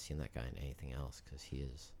believe I haven't seen that guy in anything else, because he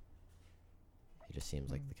just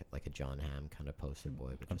seems like a John Hamm kind of poster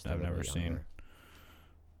boy, but just a I've little never younger.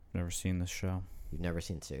 Never seen this show. You've never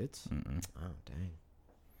seen Suits? Mm-mm. Oh dang.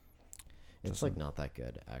 It's Doesn't- like not that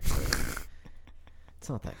good actually. It's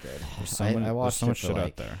not that good. There's so I many- watched there's so much it for shit out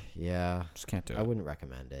like, there. yeah. Just can't do I it. wouldn't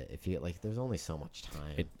recommend it if you like. There's only so much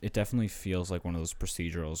time. It definitely feels like one of those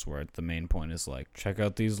procedurals where the main point is like, check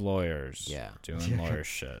out these lawyers. Yeah. Doing lawyer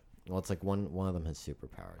shit. Well, it's like one of them has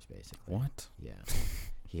superpowers basically. What? Yeah.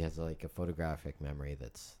 He has like a photographic memory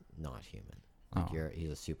that's not human. Like Oh. he's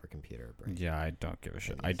a supercomputer brain. Yeah, I don't give a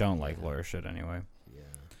shit. And I he's- don't like yeah. lawyer shit anyway. Yeah.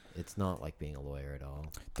 It's not like being a lawyer at all.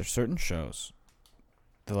 There's certain shows,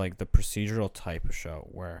 the procedural type of show,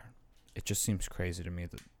 where it just seems crazy to me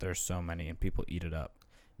that there's so many and people eat it up.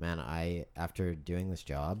 Man, after doing this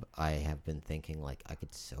job, I have been thinking like I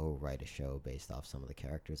could so write a show based off some of the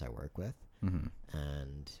characters I work with,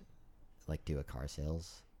 and like do a car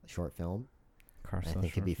sales short film. Car I sales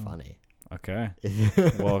think it'd be short film. funny. Okay.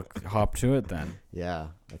 Well, hop to it then. Yeah,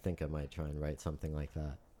 I think I might try and write something like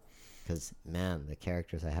that. Because man, the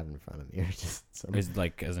characters I have in front of me are just some. Is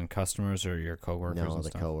like as in customers or your coworkers? No, and the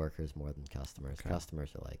stuff? coworkers more than customers. Okay.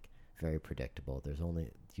 Customers are like very predictable. There's only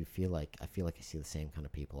I feel like I see the same kind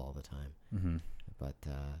of people all the time. Mm-hmm. But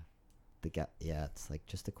the guy, yeah, it's like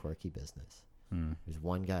just a quirky business. Mm. There's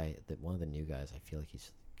one guy one of the new guys. I feel like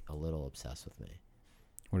he's a little obsessed with me.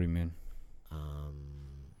 What do you mean?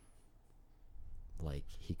 Like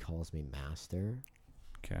he calls me master.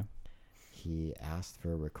 Okay. He asked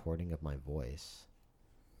for a recording of my voice,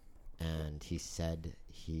 and he said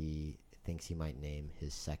he thinks he might name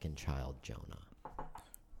his second child Jonah.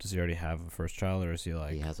 Does he already have a first child, or is he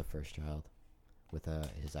like? He has a first child with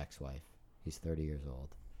his ex-wife. He's 30 years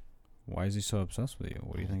old. Why is he so obsessed with you?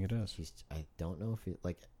 What do you think it is? I don't know if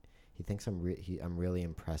he thinks I'm really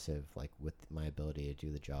impressive, like with my ability to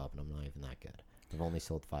do the job, and I'm not even that good. I've only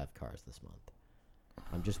sold 5 cars this month.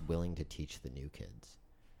 I'm just willing to teach the new kids.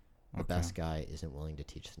 The best guy isn't willing to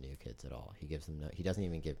teach the new kids at all. He gives them he doesn't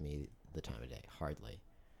even give me the time of day, hardly.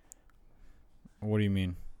 What do you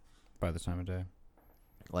mean by the time of day?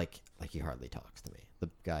 Like he hardly talks to me. The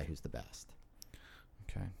guy who's the best.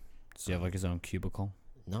 Okay. Does he have like his own cubicle?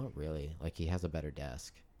 Not really. Like he has a better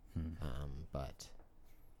desk. But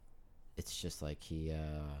it's just like he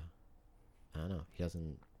I don't know. He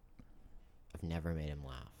doesn't. I've never made him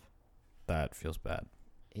laugh. That feels bad.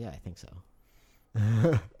 Yeah, I think so.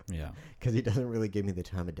 Yeah. Because he doesn't really give me the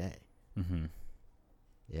time of day. Mm-hmm.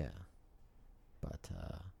 Yeah. But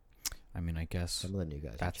I mean, I guess some of the new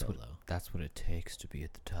guys are chill, though. That's what it takes to be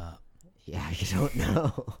at the top. Yeah, you don't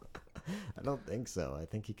know. I don't think so. I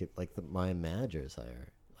think he could, like, my managers are,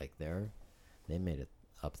 like, they made it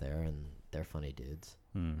up there, and they're funny dudes.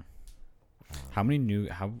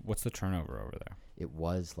 What's the turnover over there? It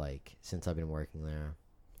was, like, since I've been working there,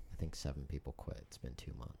 I think 7 people quit. It's been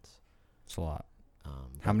 2 months. It's a lot.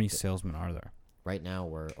 How many salesmen are there? Right now,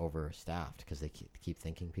 we're overstaffed because they keep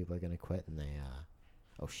thinking people are going to quit, and they,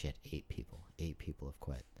 8 people. 8 people have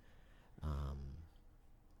quit.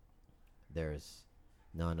 There's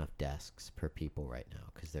not enough desks per people right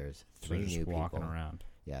now because there's 3 new people walking around.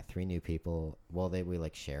 Yeah, 3 new people. Well, we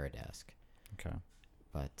like share a desk. Okay.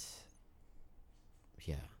 But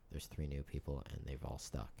yeah, there's 3 new people and they've all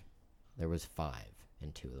stuck. There was 5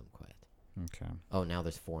 and 2 of them quit. Okay. Oh, now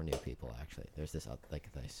there's 4 new people actually. There's this like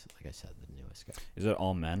I said, the newest guy. Is it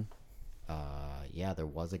all men? Yeah, there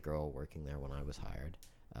was a girl working there when I was hired.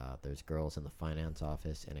 There's girls in the finance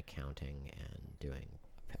office and accounting and doing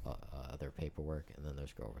other paperwork, and then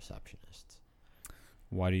there's girl receptionists.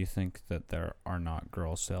 Why do you think that there are not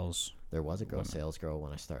girl sales? There was a girl women? sales girl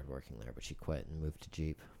when I started working there, but she quit and moved to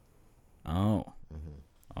Jeep. Oh.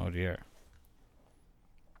 Oh dear.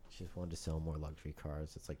 She just wanted to sell more luxury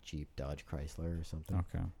cars. It's like Jeep, Dodge, Chrysler or something.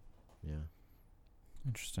 Okay. Yeah.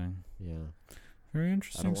 Interesting. Yeah. Very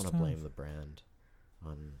interesting. I don't want to blame the brand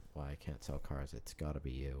on why I can't sell cars. It's got to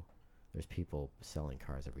be you. There's people selling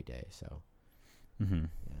cars every day, so. Mm-hmm.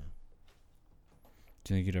 Yeah.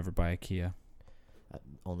 Do you think you'd ever buy a Kia?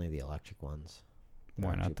 Only the electric ones. They're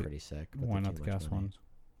Why not actually the pretty sick? But Why they're not too the much gas money. ones?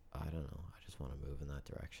 I don't know. I just want to move in that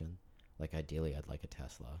direction. Like ideally, I'd like a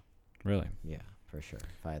Tesla. Really? Yeah, for sure.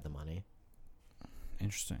 If I had the money.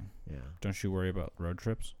 Interesting. Yeah. Don't you worry about road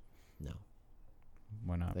trips? No.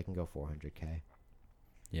 Why not? They can go 400k.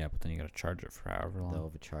 Yeah, but then you got to charge it for however long. They'll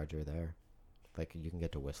have a charger there. Like you can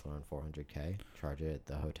get to Whistler on 400k. Charge it at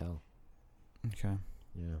the hotel. Okay.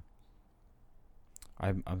 Yeah.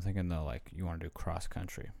 I'm thinking though, like you want to do cross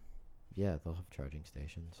country. Yeah, they'll have charging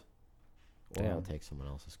stations. Or Damn. I'll take someone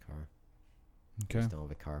else's car. Okay. Just don't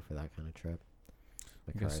have a car for that kind of trip.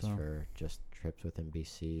 My I car guess is so. for just trips within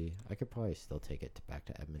BC. I could probably still take it back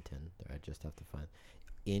to Edmonton. I just have to find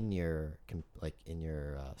in your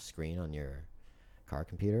screen on your car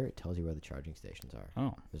computer. It tells you where the charging stations are.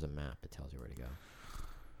 Oh. There's a map. It tells you where to go.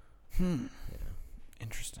 Hmm. Yeah.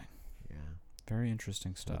 Interesting. Yeah. Very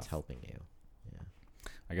interesting So stuff. it's helping you. Yeah.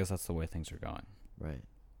 I guess that's the way things are going. Right.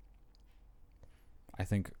 I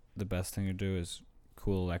think the best thing to do is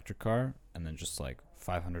cool electric car and then just like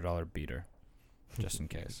 $500 beater, just in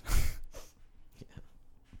case. Yeah.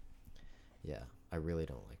 Yeah. I really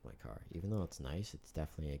don't like my car. Even though it's nice, it's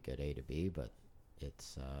definitely a good A to B, but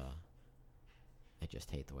it's I just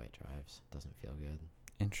hate the way it drives. It doesn't feel good.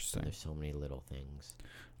 Interesting. And there's so many little things.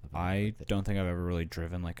 I don't think I've ever really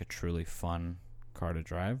driven like a truly fun car to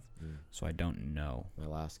drive, Mm. so I don't know. My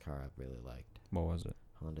last car I really liked. What was it?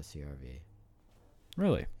 Honda CRV.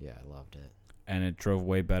 Really? Yeah, I loved it. And it drove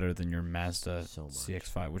way better than your Mazda So much.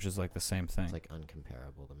 CX-5, which is like the same thing. It's like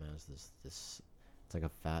uncomparable. The Mazda's this. It's like a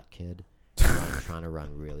fat kid trying to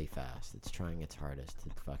run really fast. It's trying its hardest to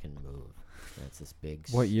fucking move. And it's this big.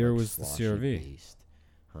 What year like, was the sloshy CRV? Beast.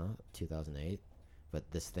 Huh? 2008. But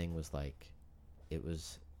this thing was like, it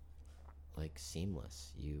was like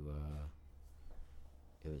seamless.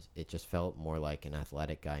 It just felt more like an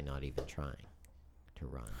athletic guy not even trying to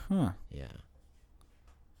run. Huh. Yeah.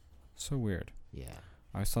 So weird. Yeah.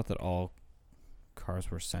 I always thought that all cars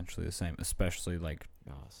were essentially the same, especially like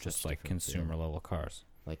Oh, just such like different feel. consumer level cars.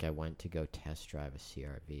 Like I went to go test drive a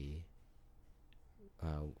CRV.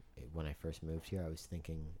 When I first moved here, I was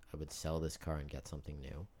thinking I would sell this car and get something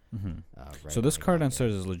new. Mm-hmm. Right So this when I car got here.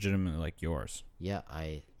 downstairs is legitimately like yours. Yeah,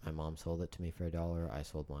 my mom sold it to me for $1. I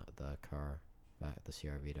sold the car back, the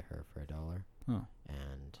CRV, to her for $1. Oh,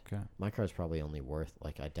 And okay. my car's probably only worth,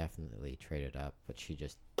 like, I definitely traded up, but she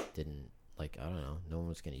just didn't, like, I don't know, no one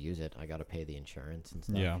was going to use it. I got to pay the insurance and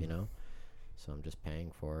stuff, Yeah. you know? So I'm just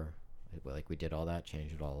paying for, like, we did all that,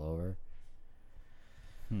 changed it all over.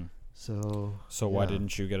 Hmm. So Why yeah.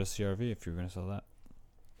 didn't you get a CRV if you were going to sell that?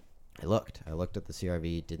 I looked at the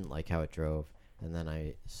CRV, didn't like how it drove, and then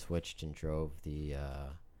I switched and drove the,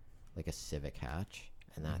 like a Civic hatch,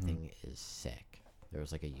 and that Mhm. thing is sick. There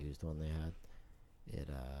was like a used one they had.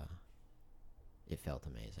 It felt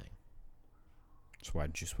amazing. So why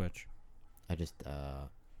didn't you switch? I just,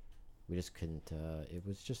 we just couldn't, it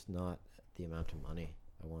was just not the amount of money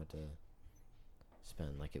I wanted to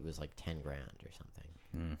spend. Like, it was like 10 grand or something.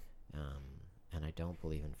 Mm. And I don't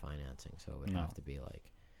believe in financing, so it would No. have to be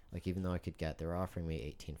like even though I could get, they're offering me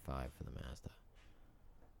 18.5 for the Mazda.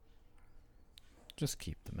 Just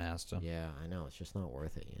keep the Mazda. Yeah, I know, it's just not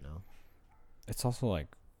worth it, you know? It's also like,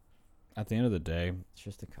 at the end of the day, It's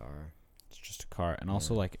just a car. it's just a car. And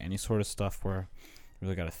also Yeah. like any sort of stuff where you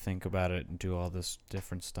really got to think about it and do all this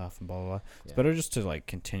different stuff and blah, blah, blah. It's Yeah. better just to like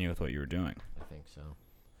continue with what you were doing. I think so.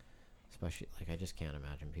 Especially, like, I just can't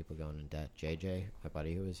imagine people going in debt. JJ, my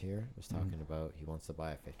buddy who was here, was Mhm. talking about he wants to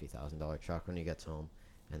buy a $50,000 truck when he gets home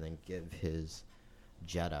and then give his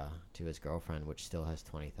Jetta to his girlfriend, which still has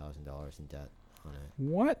 $20,000 in debt on it.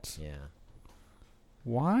 What? Yeah.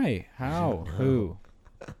 Why? How? don't know. Who?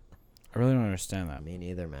 I really don't understand that. Me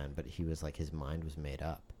neither, man. But he was like, his mind was made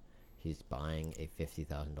up. He's buying a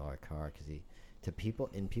 $50,000 car because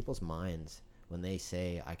in people's minds, when they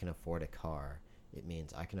say I can afford a car, it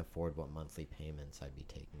means I can afford what monthly payments I'd be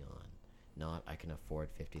taking on, not I can afford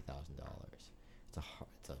 $50,000.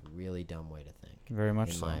 It's a really dumb way to think, Very much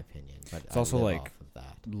in so. my opinion. But It's I also live like- off of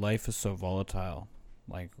that. Life is so volatile.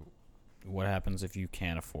 Like, what happens if you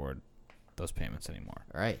can't afford those payments anymore?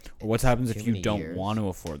 All right. Or what It's happens too if you many don't years. want to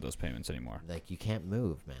afford those payments anymore? Like, you can't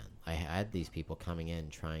move, man. I had these people coming in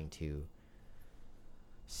trying to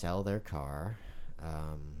sell their car,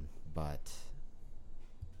 but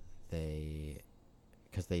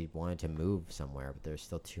because they wanted to move somewhere, but there's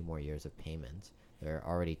still 2 more years of payments. They're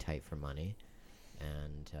already tight for money,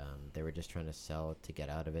 and they were just trying to sell to get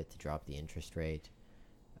out of it, to drop the interest rate,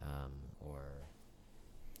 or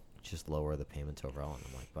just lower the payments overall. And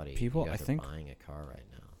I'm like, buddy, People, you guys I are think- buying a car right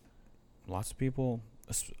now. Lots of people,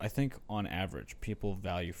 I think on average, people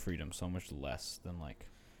value freedom so much less than like,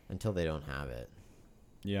 Until they don't have it.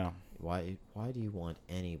 yeah. Why do you want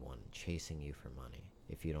anyone chasing you for money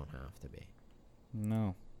if you don't have to be?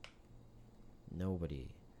 No. Nobody.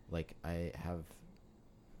 Like, I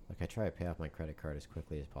try to pay off my credit card as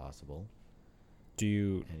quickly as possible Do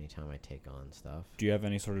you anytime I take on stuff. have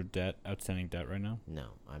any sort of debt, outstanding debt right now? No,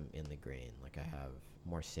 I'm in the green. Like, I have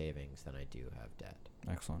more savings than I do have debt.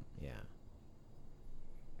 Excellent. Yeah.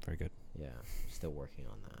 Very good. Yeah. Still working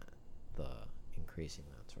on that. The increasing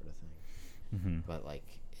that sort of thing. Mm-hmm. But like,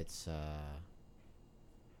 it's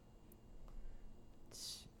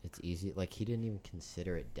easy. Like, he didn't even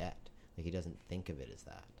consider it debt. Like, he doesn't think of it as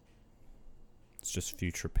that. It's just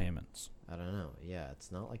future payments. I don't know. Yeah,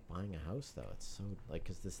 it's not like buying a house though. It's so like,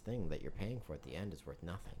 because this thing that you're paying for at the end is worth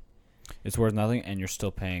nothing. It's worth nothing, and you're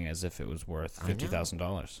still paying as if it was worth I know.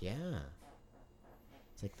 $50,000. Yeah.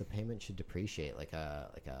 It's like the payment should depreciate like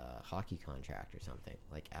a hockey contract or something.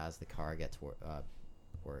 Like, as the car gets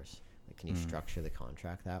worse. Like, can you structure the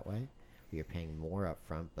contract that way? Where you're paying more up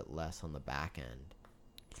front but less on the back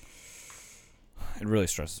end. It really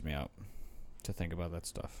stresses me out to think about that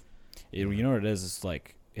stuff. You know what it is? It's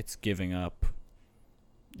like it's giving up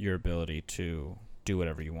your ability to do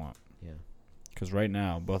whatever you want. Yeah. Because right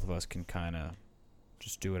now, both of us can kind of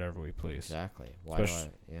just do whatever we please. Exactly. Why do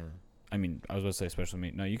Especially- yeah. I mean, I was about to say, especially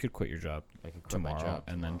me. No, you could quit your job I could quit tomorrow my job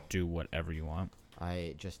and then do whatever you want.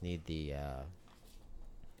 I just need the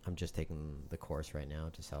I'm just taking the course right now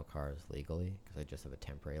to sell cars legally because I just have a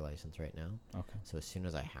temporary license right now. Okay. So as soon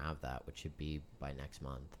as I have that, which should be by next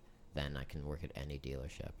month, then I can work at any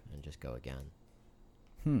dealership and just go again.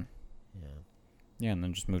 Yeah, Yeah. and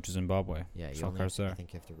then just move to Zimbabwe. Yeah. You Sell only cars I there.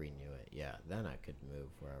 think you have to renew it. Yeah. Then I could move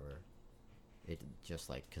wherever. It just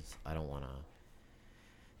like because I don't want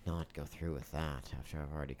to not go through with that after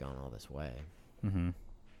I've already gone all this way. Mm-hmm.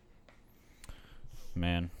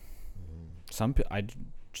 Man, Mm-hmm.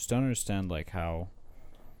 just don't understand like how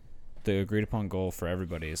the agreed upon goal for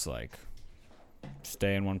everybody is like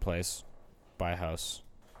stay in one place, buy a house,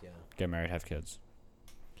 Yeah. get married, have kids.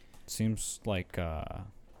 Seems like there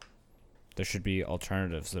should be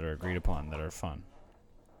alternatives that are agreed upon that are fun.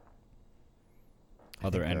 I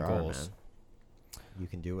Other think end there goals. man. You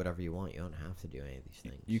can do whatever you want. You don't have to do any of these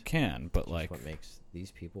things. You can, but Just like what makes these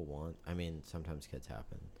people want. I mean, sometimes kids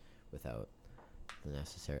happen without the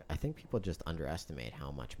necessary. I think people just underestimate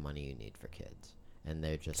how much money you need for kids, and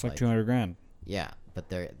they're just it's like 200 grand. yeah. But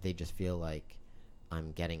they just feel like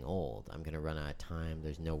I'm getting old. I'm gonna run out of time.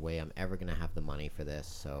 There's no way I'm ever gonna have the money for this.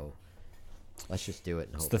 So let's just do it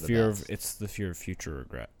and It's hope the for fear best. of it's the fear of future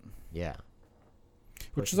regret, Yeah.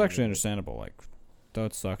 which is Pushing actually the- understandable. Like, that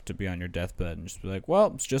would suck to be on your deathbed and just be like,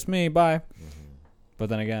 "Well, it's just me, bye." Mhm. But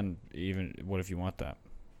then again, even what if you want that? You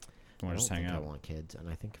I want don't to just hang think I out? want kids, and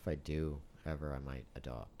I think if I do ever, I might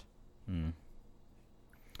adopt. Mm.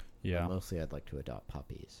 But Yeah, mostly, I'd like to adopt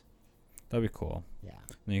puppies. that'd be cool. Yeah.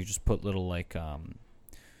 And you could just put little like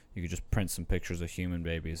you could just print some pictures of human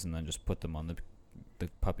babies and then just put them on the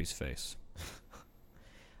puppy's face.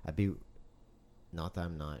 I'd be, not that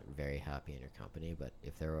I'm not very happy in your company, but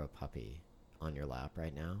if there were a puppy on your lap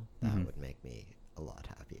right now, that Mhm. would make me a lot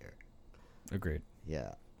happier. Agreed.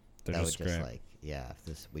 Yeah. They're That just would just great. like, yeah,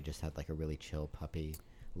 if we just had like a really chill puppy,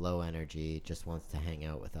 low energy, just wants to hang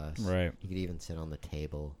out with us. Right. He could even sit on the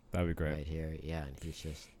table That'd be great. right here. Yeah, and he's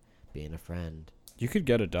just being a friend. You could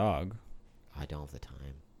get a dog. I don't have the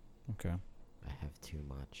time. Okay. I have too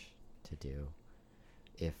much to do.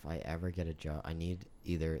 If I ever get a job, I need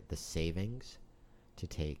either the savings to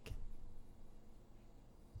take,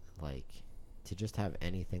 like, to just have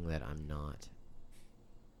anything that I'm not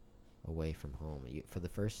away from home. For the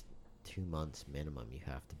first 2 months minimum, you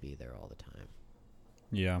have to be there all the time,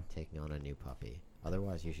 Yeah. taking on a new puppy.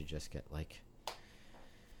 Otherwise, you should just get, like,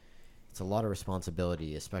 it's a lot of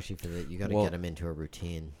responsibility, especially for you got to Well, get them into a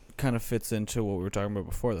routine. Kind of fits into what we were talking about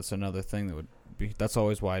before. That's another thing that would be. That's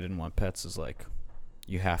always why I didn't want pets. Is like,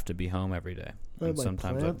 you have to be home every day. And my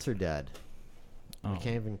sometimes plants are dead. oh, I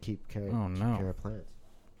can't even keep care no. of plants.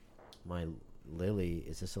 My lily,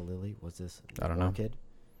 is this a lily? Was this I don't an know. orchid?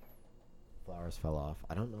 Flowers fell off.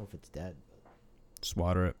 I don't know if it's dead. just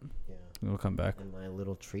water it. Yeah. It'll come back. And my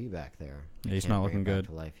little tree back there. Yeah, I he's can't not bring looking it back good.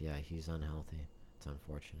 to life. Yeah, he's unhealthy. It's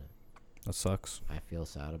unfortunate. That sucks. I feel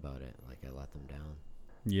sad about it. Like I let them down.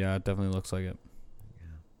 Yeah, it definitely looks like it. Yeah.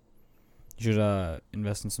 You should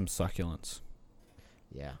invest in some succulents.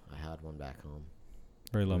 Yeah, I had one back home.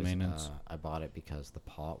 Very low It was, maintenance. I bought it because the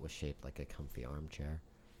pot was shaped like a comfy armchair.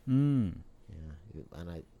 Mm. Yeah, and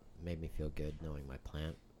it made me feel good knowing my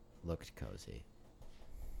plant looked cozy.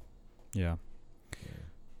 Yeah. Yeah.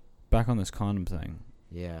 Back on this condom thing.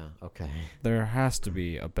 Yeah, okay. There has to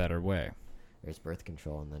be a better way. There's birth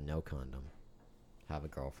control and then no condom. Have a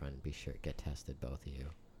girlfriend. Be sure get tested, both of you.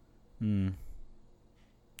 Mm.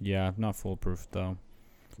 Yeah, not foolproof though.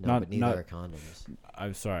 No, Not- but neither not- are condoms.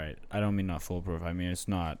 I'm sorry. I don't mean not foolproof. I mean it's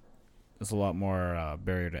not. It's a lot more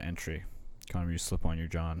barrier to entry. Condom you slip on your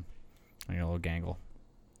john, on your little gangle.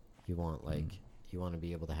 You want you want to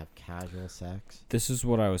be able to have casual sex. This is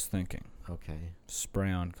what I was thinking. Okay,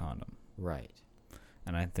 Spray on condom, right.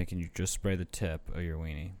 and I'm thinking you just spray the tip of your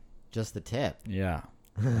weenie. Just the tip. Yeah,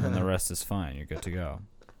 and then the rest is fine. You're good to go.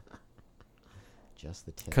 Just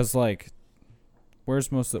the tip. Cause like, where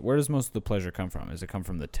does most of the pleasure come from? Does it come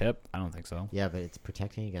from the tip? I don't think so. Yeah, but it's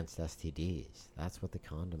protecting against STDs. That's what the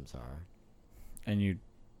condoms are. And you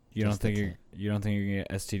don't Just the think tip. you don't think you can get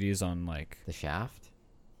STDs on like The shaft?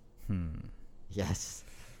 Yes,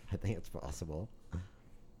 I think it's possible.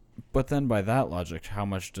 But then by that logic, how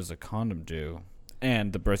much does a condom do?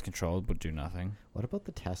 And the birth control would do nothing. What about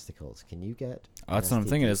the testicles? Can you get? That's an what I'm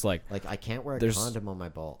thinking. STD? Is like Like I can't wear a there's- condom on my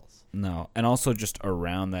balls. no, and also just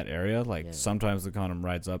around that area. Like Yeah. sometimes the condom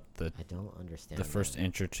rides up the I don't understand. the first that.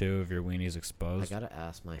 inch or two of your weenie's I exposed. gotta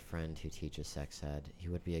ask my friend who teaches sex ed. He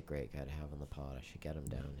would be a great guy to have on the pod. I should get him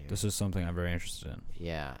down here. This is something I'm very interested in.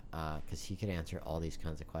 Yeah, because he could answer all these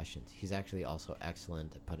kinds of questions. He's actually also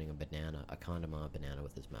excellent at putting a condom on a banana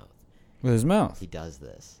with his mouth. With his mouth. He does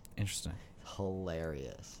this. Interesting.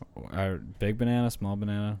 Hilarious. Big banana, small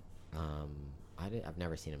banana. I've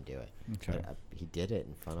never seen him do it. Okay. But, he did it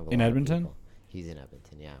in front of a In lot Edmonton? of people. He's in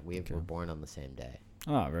Edmonton, yeah. We Okay. were born on the same day.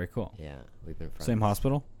 Oh, very cool. Yeah, we've been friends. Same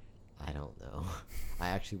hospital? I don't know. I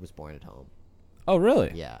actually was born at home. Oh,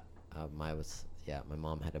 really? Yeah. My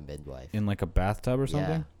mom had a midwife. In like a bathtub or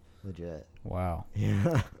something? Yeah, legit. Wow.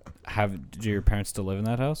 Yeah. Do your parents still live in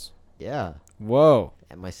that house? Yeah. Whoa.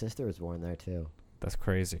 And my sister was born there too. That's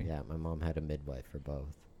crazy. Yeah, my mom had a midwife for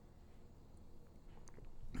both.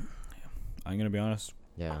 I'm going to be honest.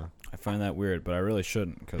 Yeah. I find that weird, but I really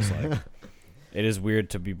shouldn't because, like, it is weird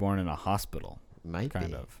to be born in a hospital. Might kind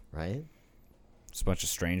be, of. right? Just a bunch of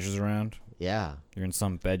strangers around. Yeah. You're in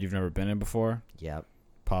some bed you've never been in before. Yep.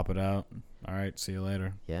 Pop it out. All right, see you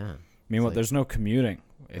later. Yeah. Meanwhile, like- there's no commuting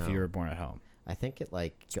if No. you were born at home. I think it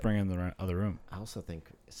like Just bring in the other room. I also think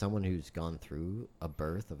someone who's gone through a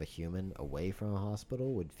birth of a human away from a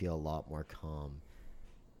hospital would feel a lot more calm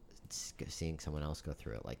seeing someone else go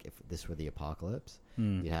through it. Like if this were the apocalypse,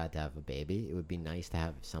 Mm. you had to have a baby. It would be nice to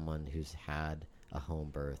have someone who's had a home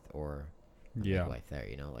birth or a Yeah. midwife there.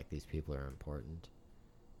 You know, like these people are important,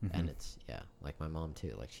 Mhm. and it's like my mom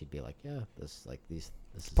too. Like she'd be like, this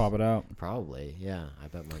is Pop it out. probably I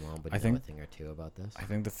bet my mom would I know think- a thing or two about this. I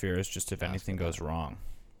think the fear is just if Ask anything about goes it. wrong.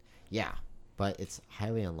 Yeah, but it's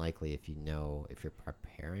highly unlikely if you're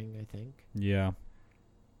preparing. I think. Yeah.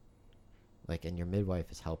 Like, and your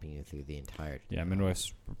midwife is helping you through the entire. Yeah,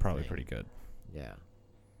 midwives are probably thing. pretty good. Yeah,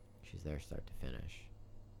 she's there start to finish.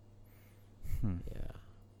 Hmm. Yeah,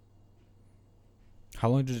 How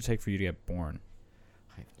long did it take for you to get born?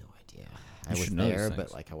 I have no idea. You I was should know these there, but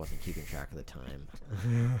things. like I wasn't keeping track of the time.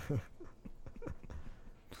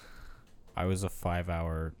 I was a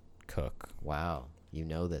 5-hour cook. Wow, you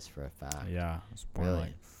know this for a fact. Yeah, I was born Really?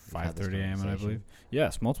 like You've had this 5:30 a.m. I conversation? believe.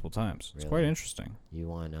 Yes, multiple times. It's quite Really? interesting. You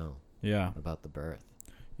want to know Yeah, about the birth?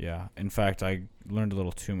 yeah. In fact, I learned a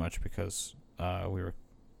little too much because we were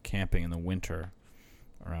camping in the winter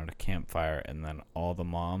around a campfire, and then all the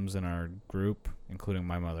moms in our group, including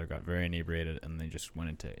my mother, got very inebriated, and they just went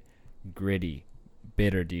into gritty,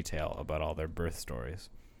 bitter detail about all their birth stories.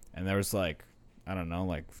 And there was like, I don't know,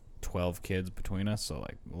 like 12 kids between us, so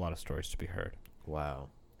like a lot of stories to be heard. Wow.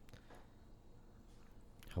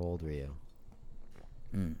 How old were you?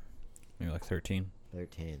 Maybe like 13,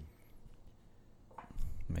 13.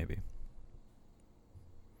 maybe.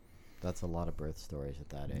 That's a lot of birth stories at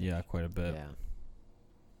that age. Yeah, quite a bit. Yeah.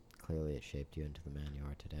 Clearly, it shaped you into the man you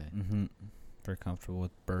are today. Mm-hmm. Very comfortable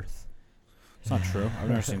with birth. It's not true. I've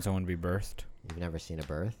never seen someone be birthed. You've never seen a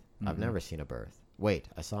birth? I've Mm-mm. never seen a birth. Wait,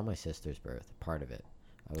 I saw my sister's birth. Part of it.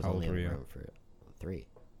 I was How only old in were the you? room for 3.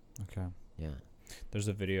 Okay. Yeah. There's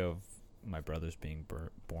a video of my brothers being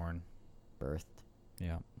born. Birthed.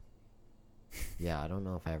 Yeah. Yeah, I don't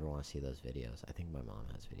know if I ever want to see those videos. I think my mom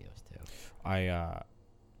has videos too.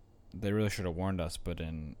 They really should have warned us, but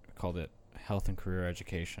called it Health and Career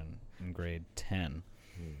Education in grade 10.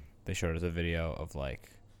 They showed us a video of like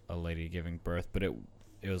a lady giving birth, but it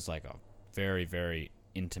was like a very, very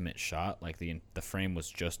intimate shot. Like the frame was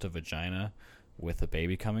just a vagina with a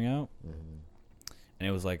baby coming out. Mm-hmm. And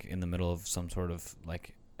it was like in the middle of some sort of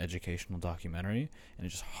like educational documentary, and it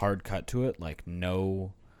just hard cut to it, like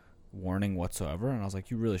no warning whatsoever. And I was like,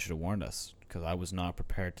 you really should have warned us, because I was not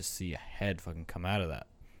prepared to see a head fucking come out of that.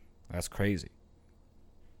 That's crazy.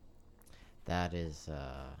 That is,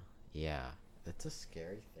 yeah. It's a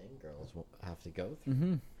scary thing girls have to go through.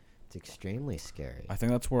 Mm-hmm. It's extremely scary. I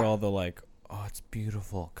think that's where all the like, oh, it's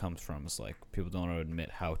beautiful comes from. It's like people don't want to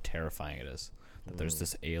admit how terrifying it is. That there's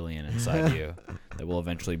this alien inside you that will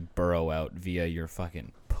eventually burrow out via your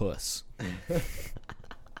fucking puss. Like,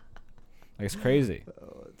 it's crazy.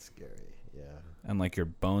 Oh, it's scary. Yeah. And like your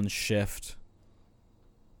bones shift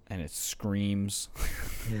and it screams.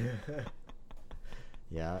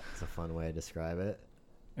 Yeah, it's a fun way to describe it.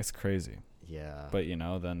 It's crazy. Yeah. But you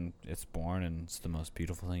know, then it's born and it's the most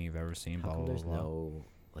beautiful thing you've ever seen. how Blah come blah there's blah. no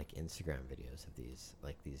like Instagram videos of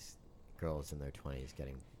these girls in their 20s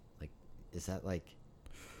getting like, is that like,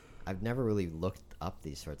 I've never really looked up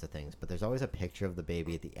these sorts of things, but there's always a picture of the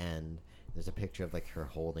baby at the end. There's a picture of like her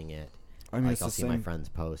holding it. I mean, Like it's I'll the see my same. friends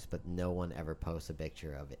post, but no one ever posts a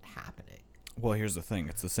picture of it happening. Well, here's the thing.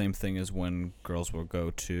 It's the same thing as when girls will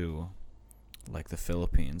go to like the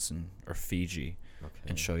Philippines or Fiji Okay.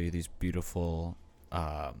 and show you these beautiful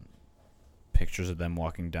pictures of them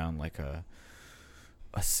walking down like a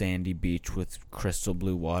sandy beach with crystal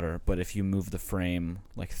blue water. But if you move the frame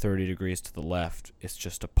like 30 degrees to the left, it's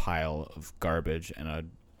just a pile of garbage and a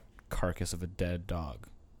carcass of a dead dog,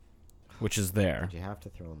 which is there. Did you have to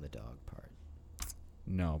throw in the dog part?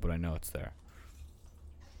 No, but I know it's there.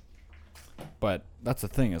 But that's the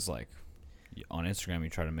thing, is like, on Instagram you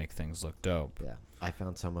try to make things look dope. Yeah. I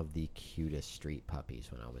found some of the cutest street puppies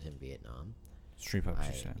when I was in Vietnam. Street puppies,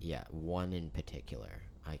 you said. Yeah, one in particular.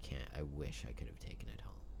 I wish I could have taken it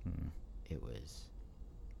home. It was,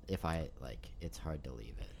 if I, like, it's hard to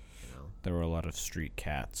leave it, you know? There were a lot of street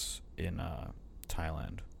cats in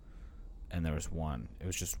Thailand. And there was one. It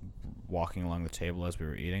was just walking along the table as we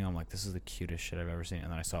were eating. I'm like, this is the cutest shit I've ever seen.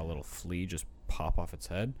 And then I saw a little flea just pop off its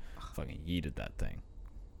head. Fucking yeeted that thing.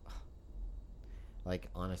 Like,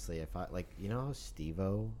 honestly, if I, like, you know how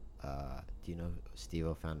Steve-O, do you know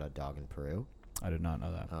Steve-O found a dog in Peru? I did not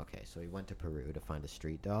know that. Okay, so he went to Peru to find a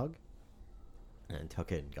street dog and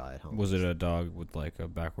took it and got it home. Was it a dog with like a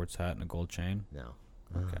backwards hat and a gold chain? No.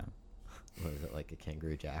 Okay. Was it like a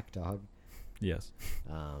Kangaroo Jack dog? Yes.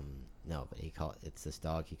 No, but it's this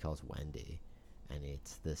dog he calls Wendy, and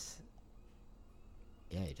it's this.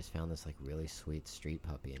 Yeah, he just found this like really sweet street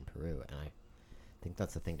puppy in Peru, and I think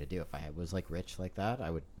that's the thing to do. If I was like rich like that, I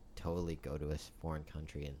would totally go to a foreign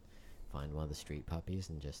country and find one of the street puppies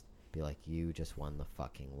and just be like, you just won the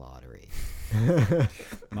fucking lottery.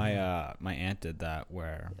 My aunt did that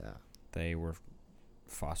where Yeah. they were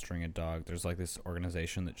fostering a dog. There's like this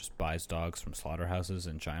organization that just buys dogs from slaughterhouses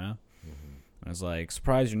in China. Mm-hmm. And it's like,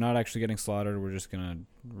 surprise, you're not actually getting slaughtered. We're just going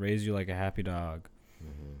to raise you like a happy dog.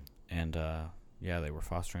 Mm-hmm. And yeah, they were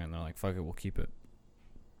fostering it, and they're like, fuck it, we'll keep it.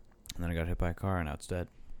 And then I got hit by a car, and now it's dead.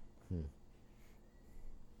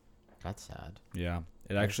 That's sad. Yeah.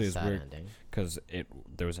 It That's actually a is sad weird ending. because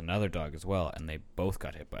there was another dog as well, and they both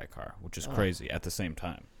got hit by a car, which is crazy at the same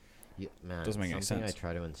time. Man, Doesn't make any something sense. I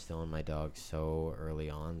try to instill in my dog so early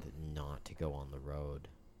on that not to go on the road.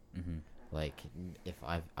 Mm-hmm. Like, if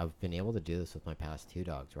I've been able to do this with my past two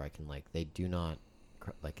dogs, where I can like they do not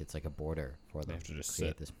like it's like a border for them. They have to just create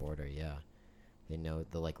sit. this border. Yeah, they know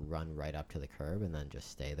they'll like run right up to the curb and then just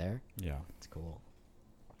stay there. Yeah. It's cool.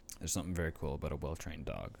 There's something very cool about a well-trained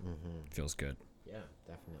dog. Mm-hmm. It feels good. Yeah,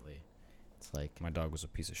 definitely. It's like My dog was a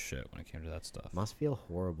piece of shit when it came to that stuff. must feel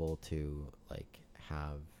horrible to like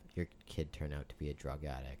have your kid turn out to be a drug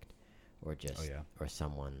addict, or just or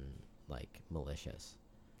someone like malicious,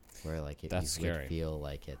 where like That's you would scary. feel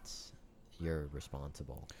like you're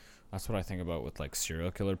responsible. That's what I think about with like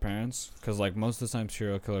serial killer parents, because like most of the time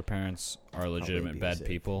serial killer parents are legitimate bad abusive.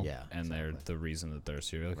 people, Yeah, and they're exactly. the reason that they're a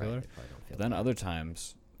serial Right, killer. they probably don't feel Then bad. other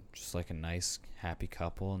times, just like a nice happy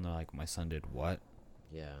couple, and they're like, my son did what?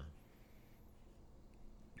 Yeah.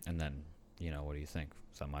 And then, what do you think?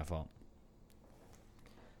 Is that my fault?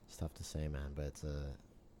 It's tough to say, man, but it's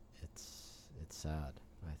sad.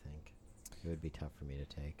 I think it would be tough for me to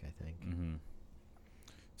take. I think. Mm-hmm.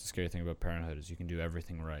 The scary thing about parenthood is you can do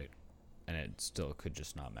everything right, and it still could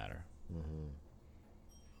just not matter. Mm-hmm.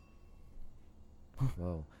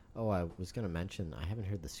 Whoa. Oh, I was gonna mention I haven't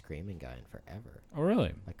heard the screaming guy in forever. Oh,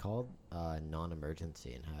 really? I called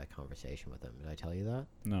non-emergency and had a conversation with him. Did I tell you that?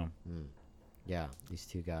 No. Yeah, these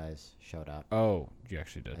two guys showed up. Oh, you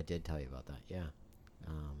actually did. I did tell you about that. Yeah.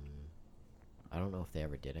 I don't know if they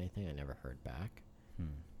ever did anything. I never heard back.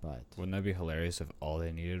 But Wouldn't that be hilarious if all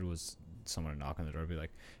they needed was someone to knock on the door and be like,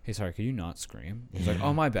 hey, sorry, could you not scream? He's like,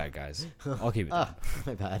 oh, my bad, guys. I'll keep it down.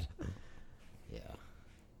 My bad. Yeah.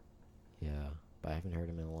 Yeah. But I haven't heard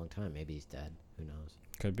him in a long time. Maybe he's dead. Who knows?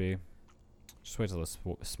 Could be. Just wait till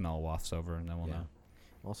the smell wafts over, and then we'll know.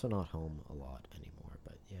 Also not home a lot anymore,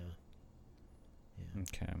 but yeah. Yeah.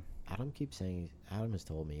 Okay. Adam keeps saying, Adam has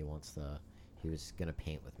told me he was gonna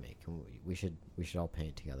paint with me. We should all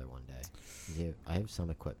paint together one day. I have some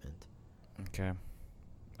equipment. Okay.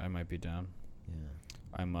 I might be down. Yeah.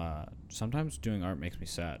 I'm sometimes doing art makes me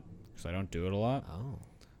sad because I don't do it a lot, Oh.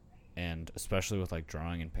 and especially with like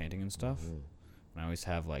drawing and painting and stuff. Mhm. And I always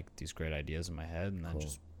have like these great ideas in my head, and then Cool.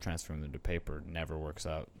 just transferring them to paper never works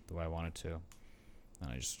out the way I want it to.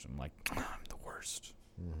 And I'm like, I'm the worst.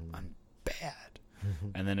 Mhm. I'm bad.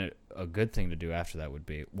 And then a good thing to do after that would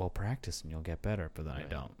be, well, practice and you'll get better. But then I Right.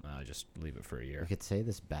 don't. I just leave it for a year. You could say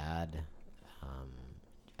this bad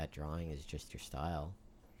at drawing is just your style.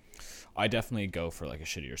 I definitely go for like a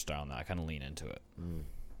shittier style now. I kind of lean into it.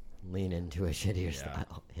 Lean into a shittier Yeah.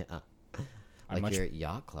 style. Yeah. I'm Like much- your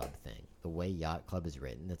yacht club thing. The way yacht club is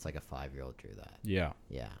written, it's like a 5-year-old drew that. Yeah.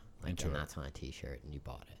 Yeah. Like, Into and it. that's on a t-shirt and you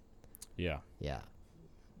bought it. Yeah. Yeah.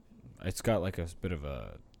 It's got like a bit of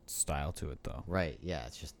a style to it though. Right. Yeah.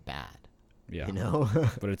 It's just bad. Yeah. You know?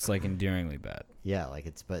 But it's like endearingly bad. Yeah.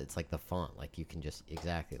 But it's like the font. Like you can just,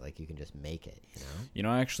 exactly. Like you can just make it, you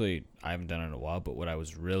know? Actually, I haven't done it in a while, but what I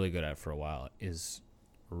was really good at for a while is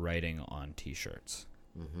writing on t-shirts.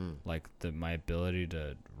 Mm-hmm. Like my ability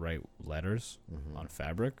to write letters on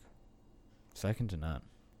fabric, second to none.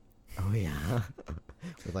 Oh, yeah.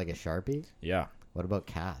 With like a Sharpie? Yeah. What about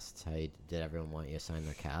casts? Did everyone want you to sign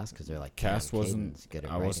their cast? Because they're like, Cast "Damn, wasn't. Caden's good at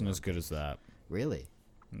I writing wasn't on as good things." as that. Really?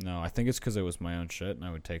 No, I think it's because it was my own shit and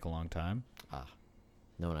I would take a long time. Ah,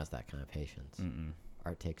 no one has that kind of patience. Mm-mm.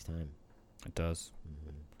 Art takes time. It does. Hmm.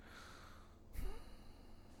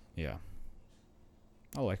 Yeah.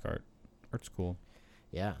 I like art. Art's cool.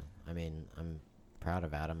 Yeah, I mean, I'm proud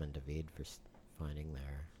of Adam and David for finding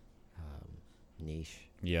their niche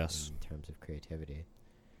Yes. in terms of creativity.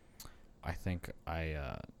 I think I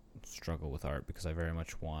struggle with art because I very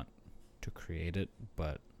much want to create it,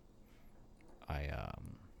 but I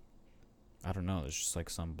don't know. There's just like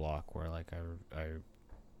some block where like I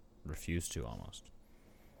refuse to almost.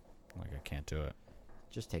 Like I can't do it.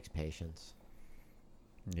 Just takes patience.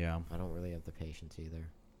 Yeah. I don't really have the patience either.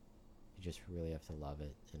 You just really have to love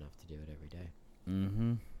it enough to do it every day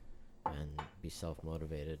Mm-hmm. and be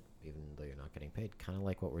self-motivated even though you're not getting paid. Kind of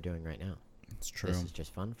like what we're doing right now. It's true. This is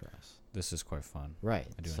just fun for us. This is quite fun. Right.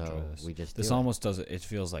 I do so enjoy this. we just This do it. almost does it. It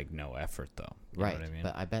feels like no effort though. You right. know what I mean?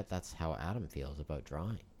 But I bet that's how Adam feels about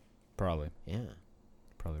drawing. Probably. Yeah.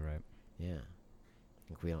 Probably right. Yeah. I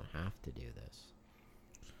think we don't have to do this.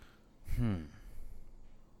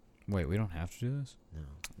 Wait, we don't have to do this? No.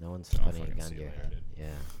 No one's Don't putting a fucking gun see to your what I head. did. Yeah.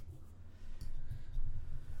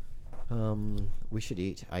 We should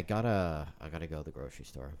eat. I gotta go to the grocery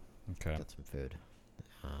store. Okay. Get some food.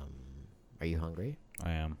 Are you hungry?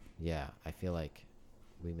 I am. Yeah, I feel like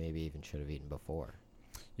we maybe even should have eaten before.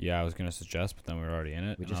 Yeah, I was gonna suggest, but then we were already in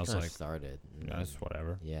it, We and I just was kind of like, started. and "No, it's then-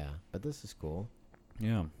 whatever." Yeah, but this is cool.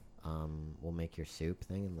 Yeah. We'll make your soup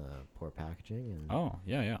thing in the poor packaging, and Oh,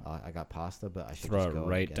 yeah, yeah. I got pasta, but I should Throw just it go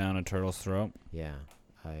right and down a turtle's throat. Yeah,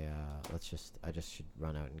 I just should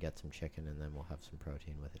run out and get some chicken, and then we'll have some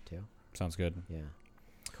protein with it too. Sounds good. Yeah,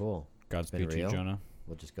 cool. Godspeed to you, real. Jonah.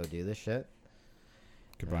 We'll just go do this shit.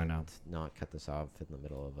 Goodbye now. and Not cut this off in the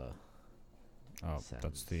middle of a. Oh, sounds-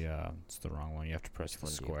 that's the it's the wrong one. You have to press Which the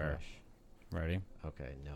one do you square. push? Ready? Okay, no.